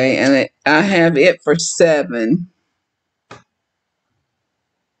 Okay, and I have it for $7.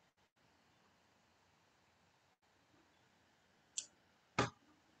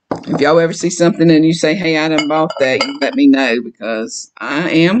 If y'all ever see something and you say, hey, I done bought that, you let me know because I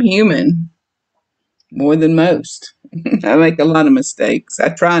am human more than most. I make a lot of mistakes. I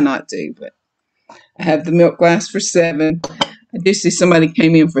try not to, but I have the milk glass for $7. I do see somebody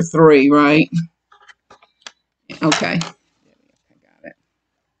came in for $3, right? Okay. I got it.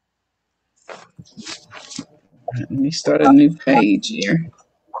 Let me start a new page here.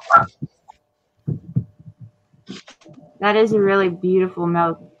 That is a really beautiful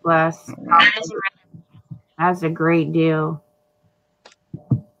milk glass. All right. That's a great deal.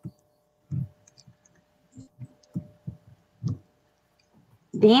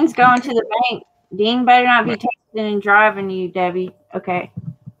 Dean's going to the bank. Dean better not be texting and driving you, Debbie. Okay.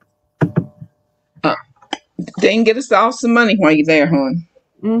 Dane, get us all some money while you're there, hon.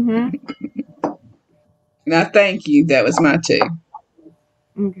 Mm-hmm. And I thank you. That was my two.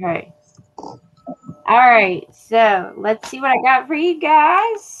 Okay. All right. So let's see what I got for you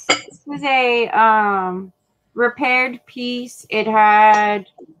guys. This was a repaired piece. It had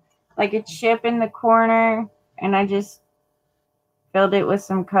like a chip in the corner, and I just filled it with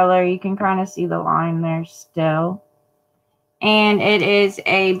some color. You can kind of see the line there still. And it is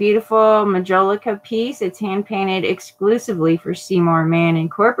a beautiful Majolica piece. It's hand painted exclusively for Seymour Man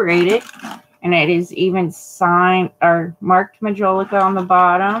Incorporated. And it is even signed or marked Majolica on the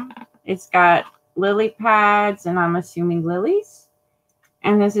bottom. It's got lily pads, and I'm assuming lilies.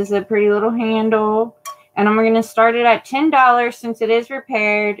 And this is a pretty little handle. And I'm going to start it at $10 since it is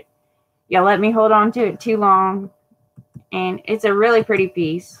repaired. Yeah, let me hold on to it too long. And it's a really pretty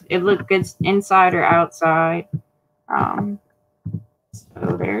piece. It looked good inside or outside.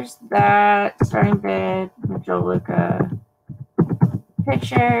 So there's that starting bid, Majolica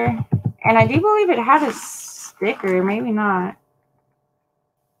picture. And I do believe it had a sticker, maybe not.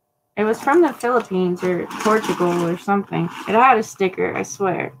 It was from the Philippines or Portugal or something. It had a sticker, I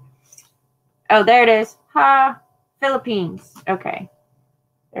swear. Oh, there it is. Ha, Philippines. Okay.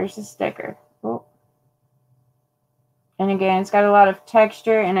 There's a sticker. Oh. And again, it's got a lot of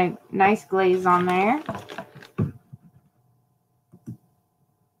texture and a nice glaze on there.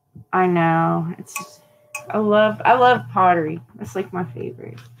 I know. I love pottery. That's like my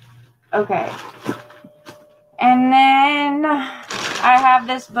favorite. Okay. And then I have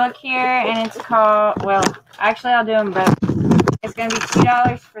this book here, and it's called, well, actually I'll do them both. It's going to be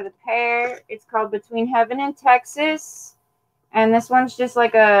 $2 for the pair. It's called Between Heaven and Texas. And this one's just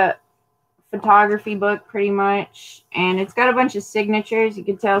like a photography book pretty much. And it's got a bunch of signatures. You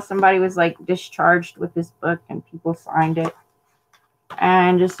can tell somebody was like discharged with this book and people signed it.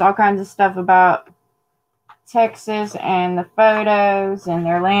 And just all kinds of stuff about Texas and the photos and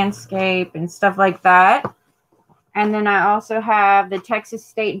their landscape and stuff like that. And then I also have the Texas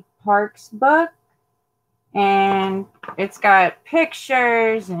State Parks book. And it's got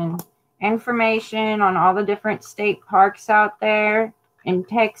pictures and information on all the different state parks out there in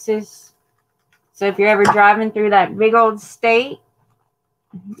Texas. So if you're ever driving through that big old state,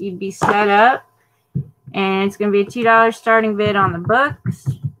 you'd be set up. And it's going to be a $2 starting bid on the books.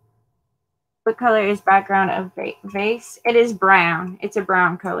 What color is background of vase? It is brown. It's a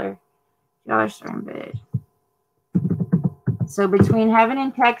brown color. $2 starting bid. So Between Heaven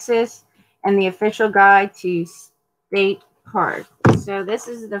and Texas and the official guide to state park. So this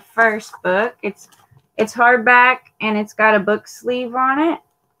is the first book. It's hardback and it's got a book sleeve on it.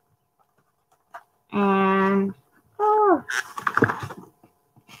 And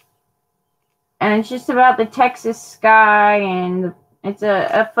and it's just about the Texas sky, and it's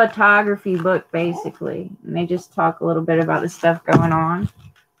a photography book basically. And they just talk a little bit about the stuff going on.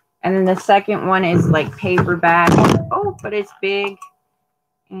 And then the second one is like paperback. Oh, but it's big.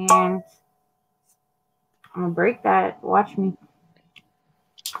 And I'm going to break that. Watch me.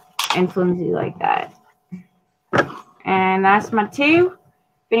 And flimsy like that. And that's my two.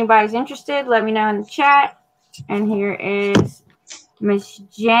 If anybody's interested, let me know in the chat. And here is Miss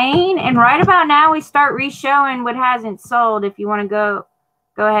Jane. And right about now, we start re-showing what hasn't sold. If you want to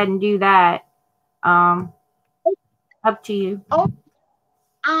go ahead and do that. Up to you.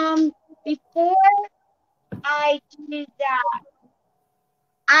 before I do that,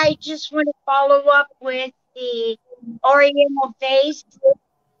 I just want to follow up with the Oriental vase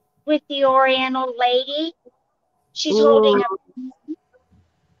with the Oriental lady. She's holding Ooh. a.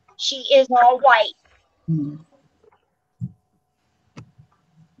 She is all white. Her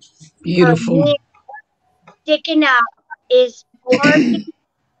Beautiful. hand sticking up is perfect.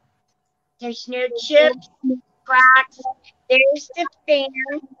 There's no chips, no cracks. There's the fan.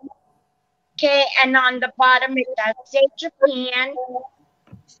 Okay, and on the bottom it does say Japan.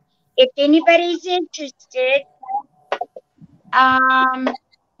 If anybody's interested,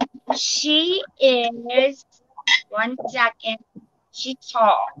 she is 1 second. She's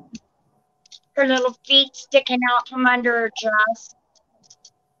tall. Her little feet sticking out from under her dress.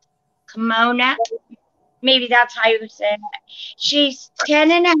 Kimono. Maybe that's how you say it. She's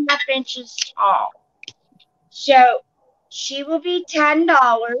 10.5 inches tall. So she will be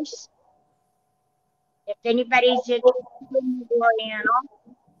 $10. If anybody's interested in the Oriental.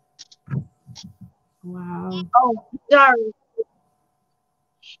 Wow. Oh, sorry.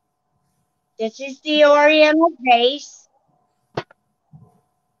 This is the Oriental vase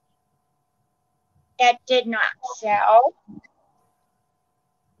that did not sell.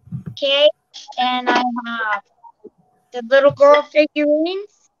 Okay, and I have the little girl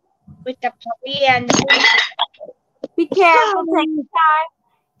figurines with the puppy and the baby. Be careful. Take your time.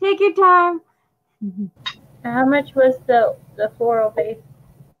 Take your time. How much was the floral vase?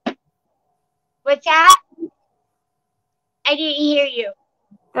 What's that? I didn't hear you.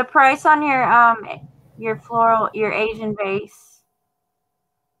 The price on your floral, your Asian vase.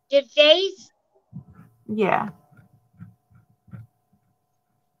 The vase? Yeah.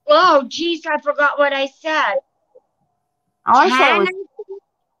 Oh, geez, I forgot what I said. I want to say it 10? was.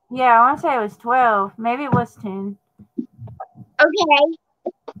 Yeah, I want to say it was 12. Maybe it was 10. Okay.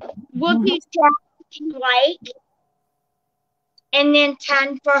 We'll do 10 if you like. And then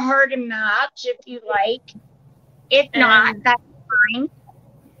 10 for her to match if you like. If not, that's fine.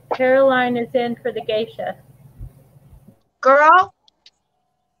 Caroline is in for the geisha. Girl?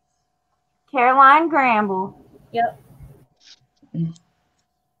 Caroline Gramble. Yep.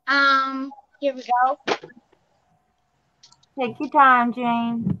 Here we go. Take your time,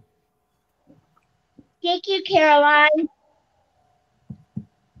 Jane. Thank you, Caroline.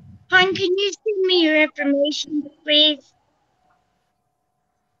 Hon, can you send me your information, please?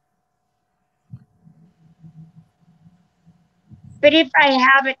 But if I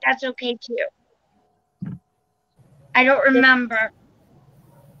have it, that's okay too. I don't remember.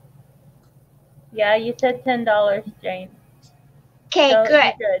 Yeah, you said $10, Jane. Okay, So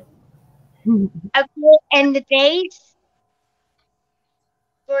good. You're good. Okay, and the base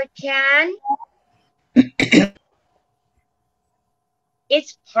for 10.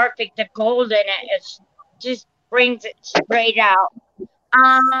 It's perfect. The gold in it is just brings it straight out.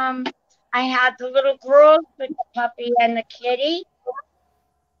 I had the little girls with the puppy and the kitty.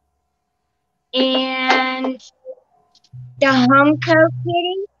 And the Humco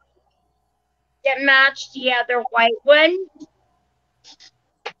kitty that matched the other white one.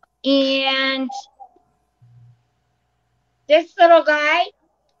 And this little guy,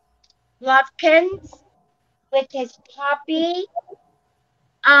 Lovekins, with his puppy.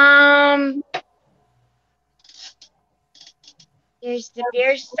 There's the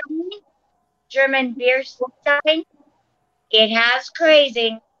beer stein, German beer stein. It has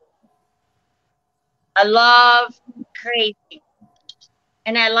crazy. I love crazy.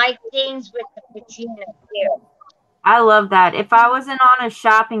 And I like things with the patina too. I love that. If I wasn't on a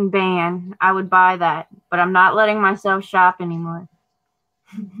shopping ban, I would buy that. But I'm not letting myself shop anymore.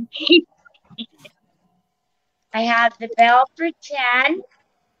 I have the bell for 10.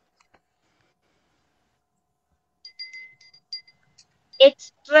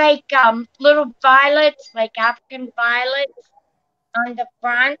 It's like little violets, like African violets on the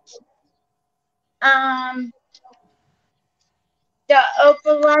front. The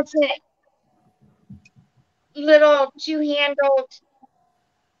opalescent little two-handled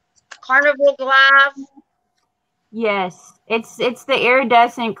carnival glass. Yes, it's the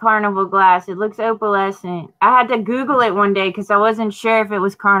iridescent carnival glass. It looks opalescent. I had to Google it one day because I wasn't sure if it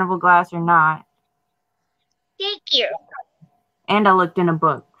was carnival glass or not. Thank you. And I looked in a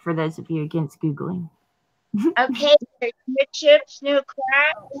book for those of you against Googling. Okay, there's no chips, no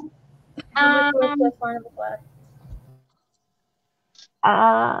cracks. How much was the carnival glass?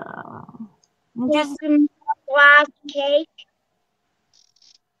 Just glass cake.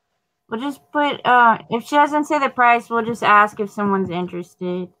 we'll just put if she doesn't say the price, we'll just ask if someone's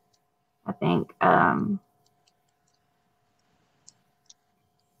interested. I think and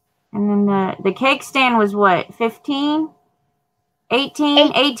And then the cake stand was what, 15?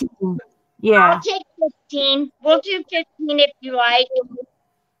 18? 18. Yeah. I'll take 15. We'll do 15 if you like.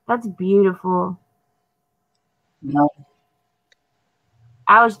 That's beautiful. No.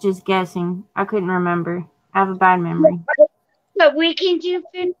 I was just guessing. I couldn't remember. I have a bad memory. But we can do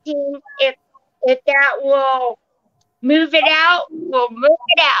 15 if that will move it out. We'll move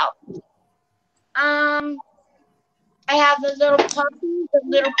it out. I have the little puppy, the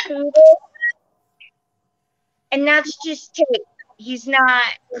little poodle, and that's just tape. He's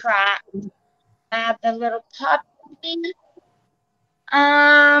not cracked. I have the little puppy.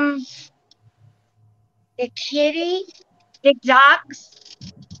 The kitty, the ducks.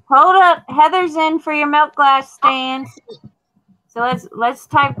 Hold up. Heather's in for your milk glass stand. So let's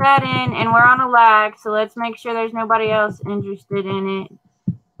type that in, and we're on a lag, so let's make sure there's nobody else interested in it.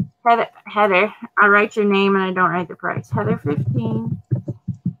 Heather, I write your name and I don't write the price. Heather 15.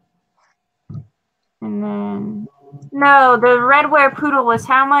 And then no, the red wear poodle was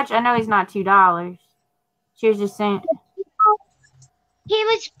how much? I know he's not $2. She was just saying He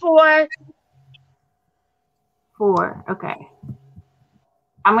was 4. 4. Okay.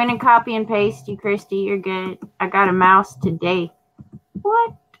 I'm gonna copy and paste you, Christy. You're good. I got a mouse today.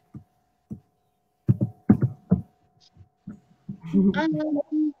 What?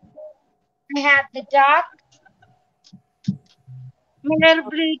 I have the duck, my little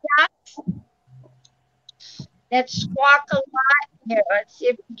blue ducks that squawk a lot. Here, let's see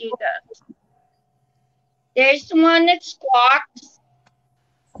if we do this. There's the one that squawks.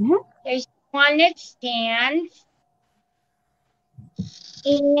 There's the one that stands.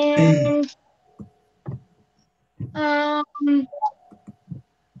 And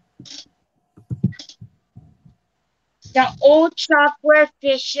the old chalkware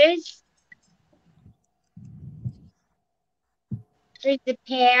fishes. There's the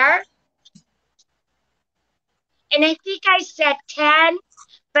pair. And I think I said 10,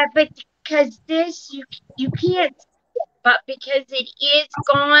 but because this you can't see it, but because it is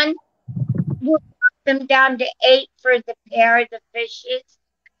gone, we'll knock them down to 8 for the pair of the fishes.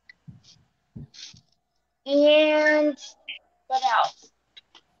 And what else?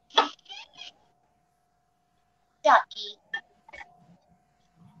 Ducky.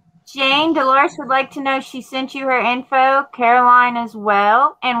 Jane, Dolores would like to know she sent you her info, Caroline as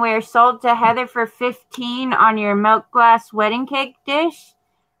well, and we're sold to Heather for 15 on your milk glass wedding cake dish.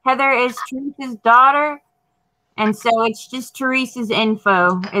 Heather is Teresa's daughter, and so it's just Teresa's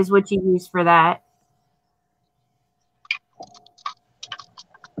info is what you use for that.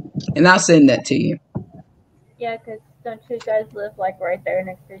 And I'll send that to you. Yeah, because don't you guys live like right there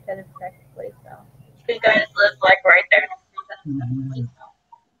next to each other practically? So You guys live like right there next to each other.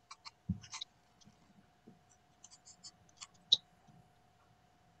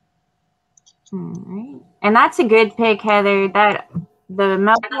 All right. And that's a good pick, Heather. That the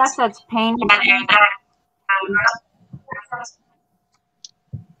milk glass that's painted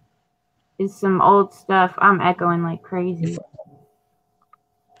is some old stuff. I'm echoing like crazy.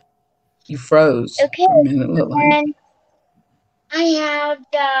 You froze Okay. for a minute, look like. And I have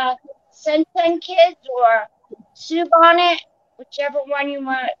the Sunshine Kids or Soup on it, whichever one you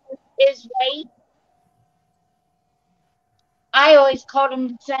want is right. I always called them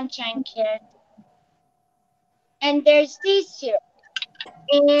the Sunshine Kids. And there's these two.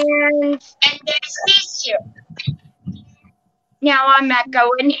 And there's these two. Now I'm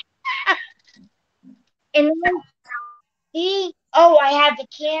echoing. And then I have the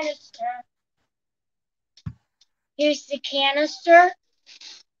canister. Here's the canister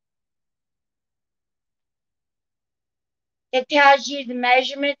that tells you the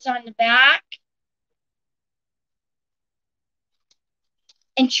measurements on the back.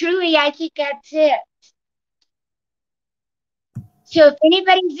 And truly, I think that's it. So if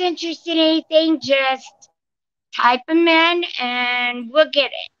anybody's interested in anything, just type them in and we'll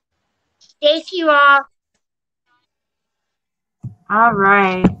get it. Thank you all. All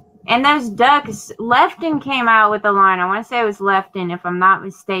right. And those ducks, Lefton came out with a line. I want to say it was Lefton, if I'm not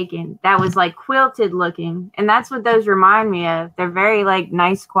mistaken. That was like quilted looking. And that's what those remind me of. They're very like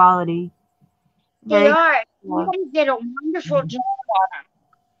nice quality. They are. You guys did a wonderful job on them.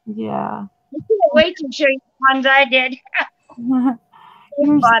 Yeah. I can't wait to show you the ones I did.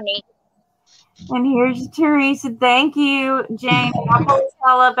 It's funny. And here's Teresa. Thank you, Jane. I'll pull this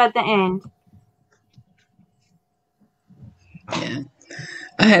all up at the end. Yeah.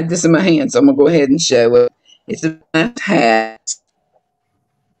 I had this in my hand, so I'm going to go ahead and show it. It's a nice hat.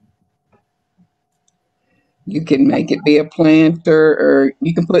 You can make it be a planter, or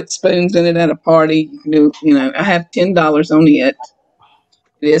you can put spoons in it at a party. You can do, I have $10 on it.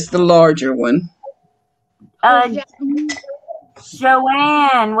 It is the larger one. Is that me?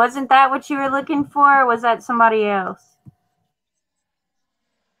 Joanne, wasn't that what you were looking for? Or was that somebody else?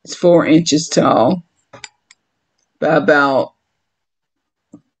 It's 4 inches tall by about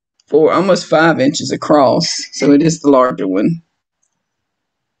almost 5 inches across. So it is the larger one.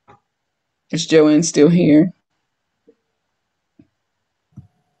 Is Joanne still here?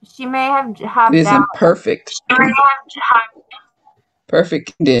 She may have It hopped is in out. perfect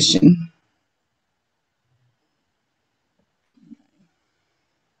condition.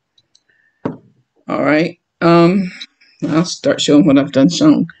 All right. I'll start showing what I've done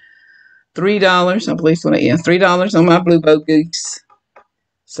shown. $3, I believe what $3 on my Blue Bow Goose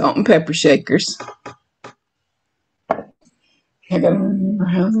salt and pepper shakers. I gotta remember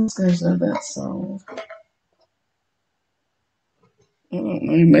how those guys are that salt.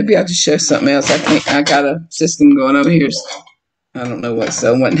 Maybe I'll just show something else. I got a system going over here. I don't know what,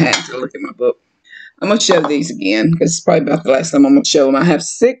 so I went and had to look at my book. I'm going to show these again because it's probably about the last time I'm going to show them. I have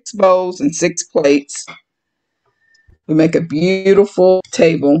 6 bowls and 6 plates. We make a beautiful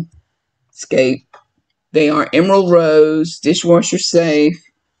table scape. They are emerald rose, dishwasher safe.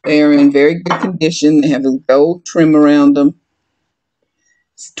 They are in very good condition. They have a gold trim around them.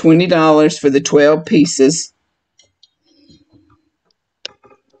 It's $20 for the 12 pieces.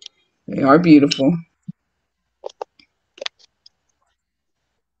 They are beautiful.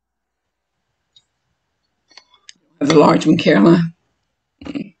 The large one, Caroline.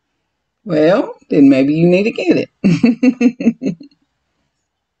 Well, then maybe you need to get it.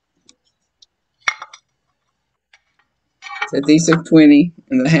 So these are 20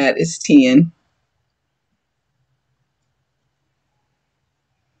 and the hat is 10.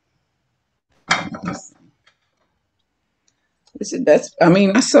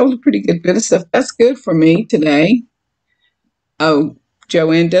 I sold a pretty good bit of stuff. That's good for me today. Oh,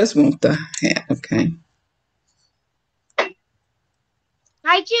 Joanne does want the hat. Okay.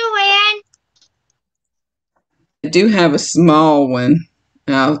 Hi, Joanne. I do have a small one.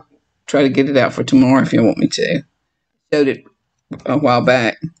 I'll try to get it out for tomorrow if you want me to. Showed it a while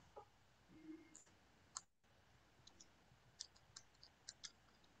back.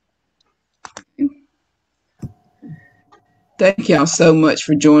 Thank y'all so much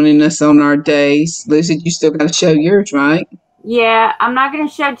for joining us on our days. Lucid, you still got to show yours, right? Yeah, I'm not going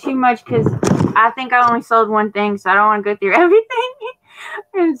to show too much because I think I only sold one thing, so I don't want to go through everything.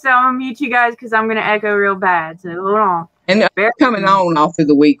 And so I'm going to mute you guys because I'm going to echo real bad. So hold on. And coming on all through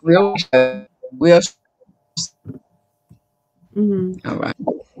the week. We'll All right.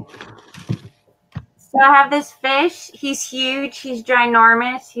 So I have this fish. He's huge. He's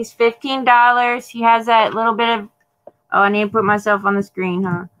ginormous. He's $15. He has that little bit of, I need to put myself on the screen,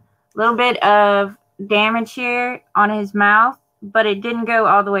 huh? A little bit of damage here on his mouth, but it didn't go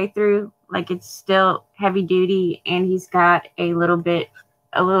all the way through. Like, it's still heavy duty, and he's got a little ding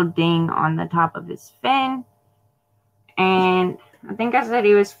on the top of his fin. And I think I said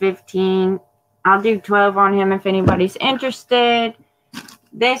he was 15. I'll do 12 on him if anybody's interested.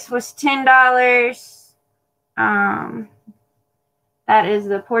 This was $10. That is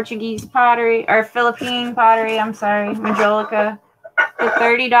the Portuguese pottery, or Philippine pottery, I'm sorry, Majolica. The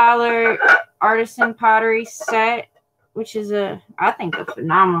 $30 artisan pottery set, which is I think a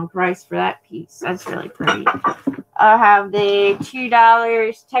phenomenal price for that piece. That's really pretty. I have the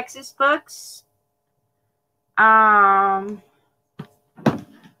 $2 Texas books. I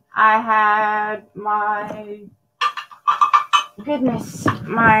had my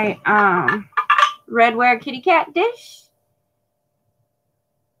redware kitty cat dish.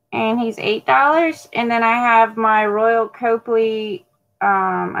 And he's $8. And then I have my Royal Copley,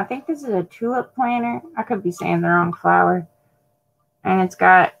 I think this is a tulip planter. I could be saying the wrong flower. And it's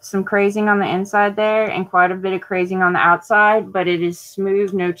got some crazing on the inside there and quite a bit of crazing on the outside. But it is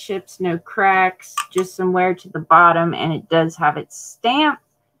smooth, no chips, no cracks, just some wear to the bottom. And it does have its stamp.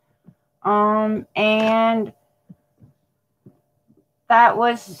 And that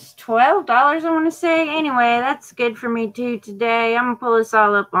was $12, I want to say. Anyway, that's good for me too today. I'm going to pull this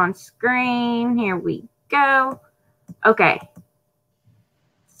all up on screen. Here we go. Okay.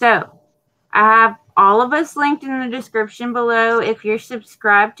 So, I have all of us linked in the description below. If you're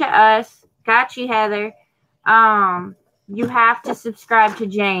subscribed to us, got you, Heather. You have to subscribe to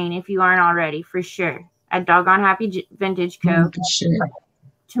Jane if you aren't already, for sure. At Doggone Happy Vintage Co. For sure.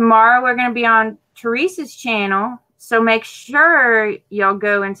 Tomorrow we're going to be on Teresa's channel. So make sure y'all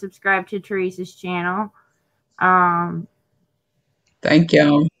go and subscribe to Teresa's channel. Thank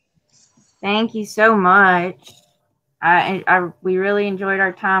y'all. Thank you so much. We really enjoyed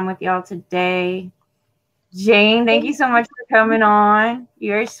our time with y'all today. Jane, thank you so much for coming on.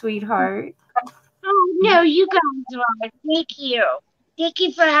 You're a sweetheart. Oh, no, you guys are. Thank you. Thank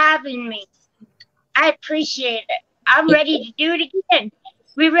you for having me. I appreciate it. I'm ready to do it again.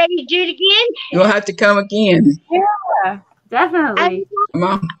 We ready to do it again? You'll have to come again. Yeah, definitely. Come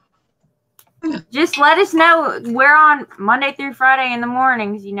on. Just let us know. We're on Monday through Friday in the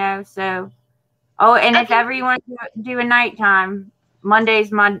mornings, you know, so. Oh, and if ever you want to do a nighttime,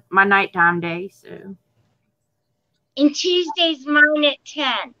 Monday's my nighttime day, so. And Tuesday's mine at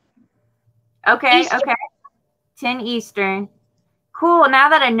 10. Okay, Eastern. okay. 10 Eastern. Cool. Now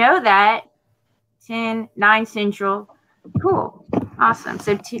that I know that, 9 Central. Cool. Awesome.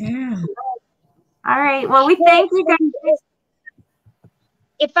 So, Yeah. all right. Well, we thank you guys.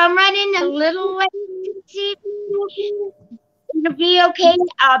 If I'm running a little late this evening, it'll be okay.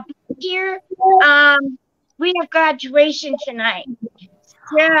 I'll be here. We have graduation tonight.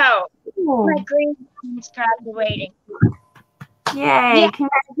 So, my grandson's graduating. Yay. Yeah.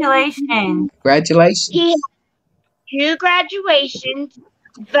 Congratulations. Congratulations. He has 2 graduations,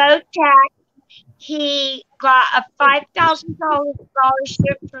 both tax. He got a $5,000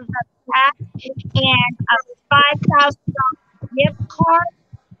 scholarship from the tax and a $5,000 gift card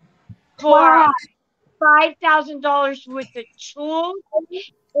for Wow. $5,000 worth of tools.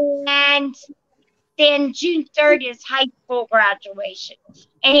 And then June 3rd is high school graduation.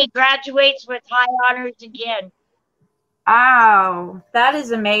 And he graduates with high honors again. Wow. That is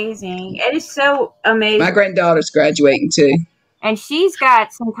amazing. It is so amazing. My granddaughter's graduating too. And she's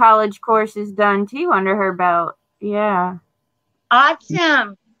got some college courses done too under her belt. Yeah.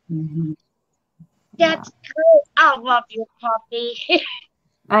 Awesome. Mm-hmm. That's great. I love your puppy.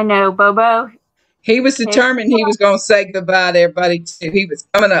 I know, Bobo. He was determined he was going to say goodbye to everybody too. He was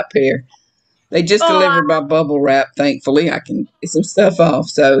coming up here. They just delivered my bubble wrap. Thankfully, I can get some stuff off.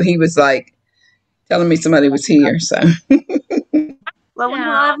 So he was like telling me somebody was here. So. Well, we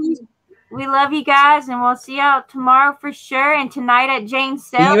love you. We love you guys, and we'll see y'all tomorrow for sure, and tonight at Jane's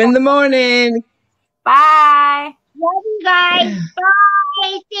cell. See you in the morning. Love Bye. you guys.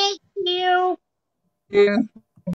 Bye. Thank you. Yeah.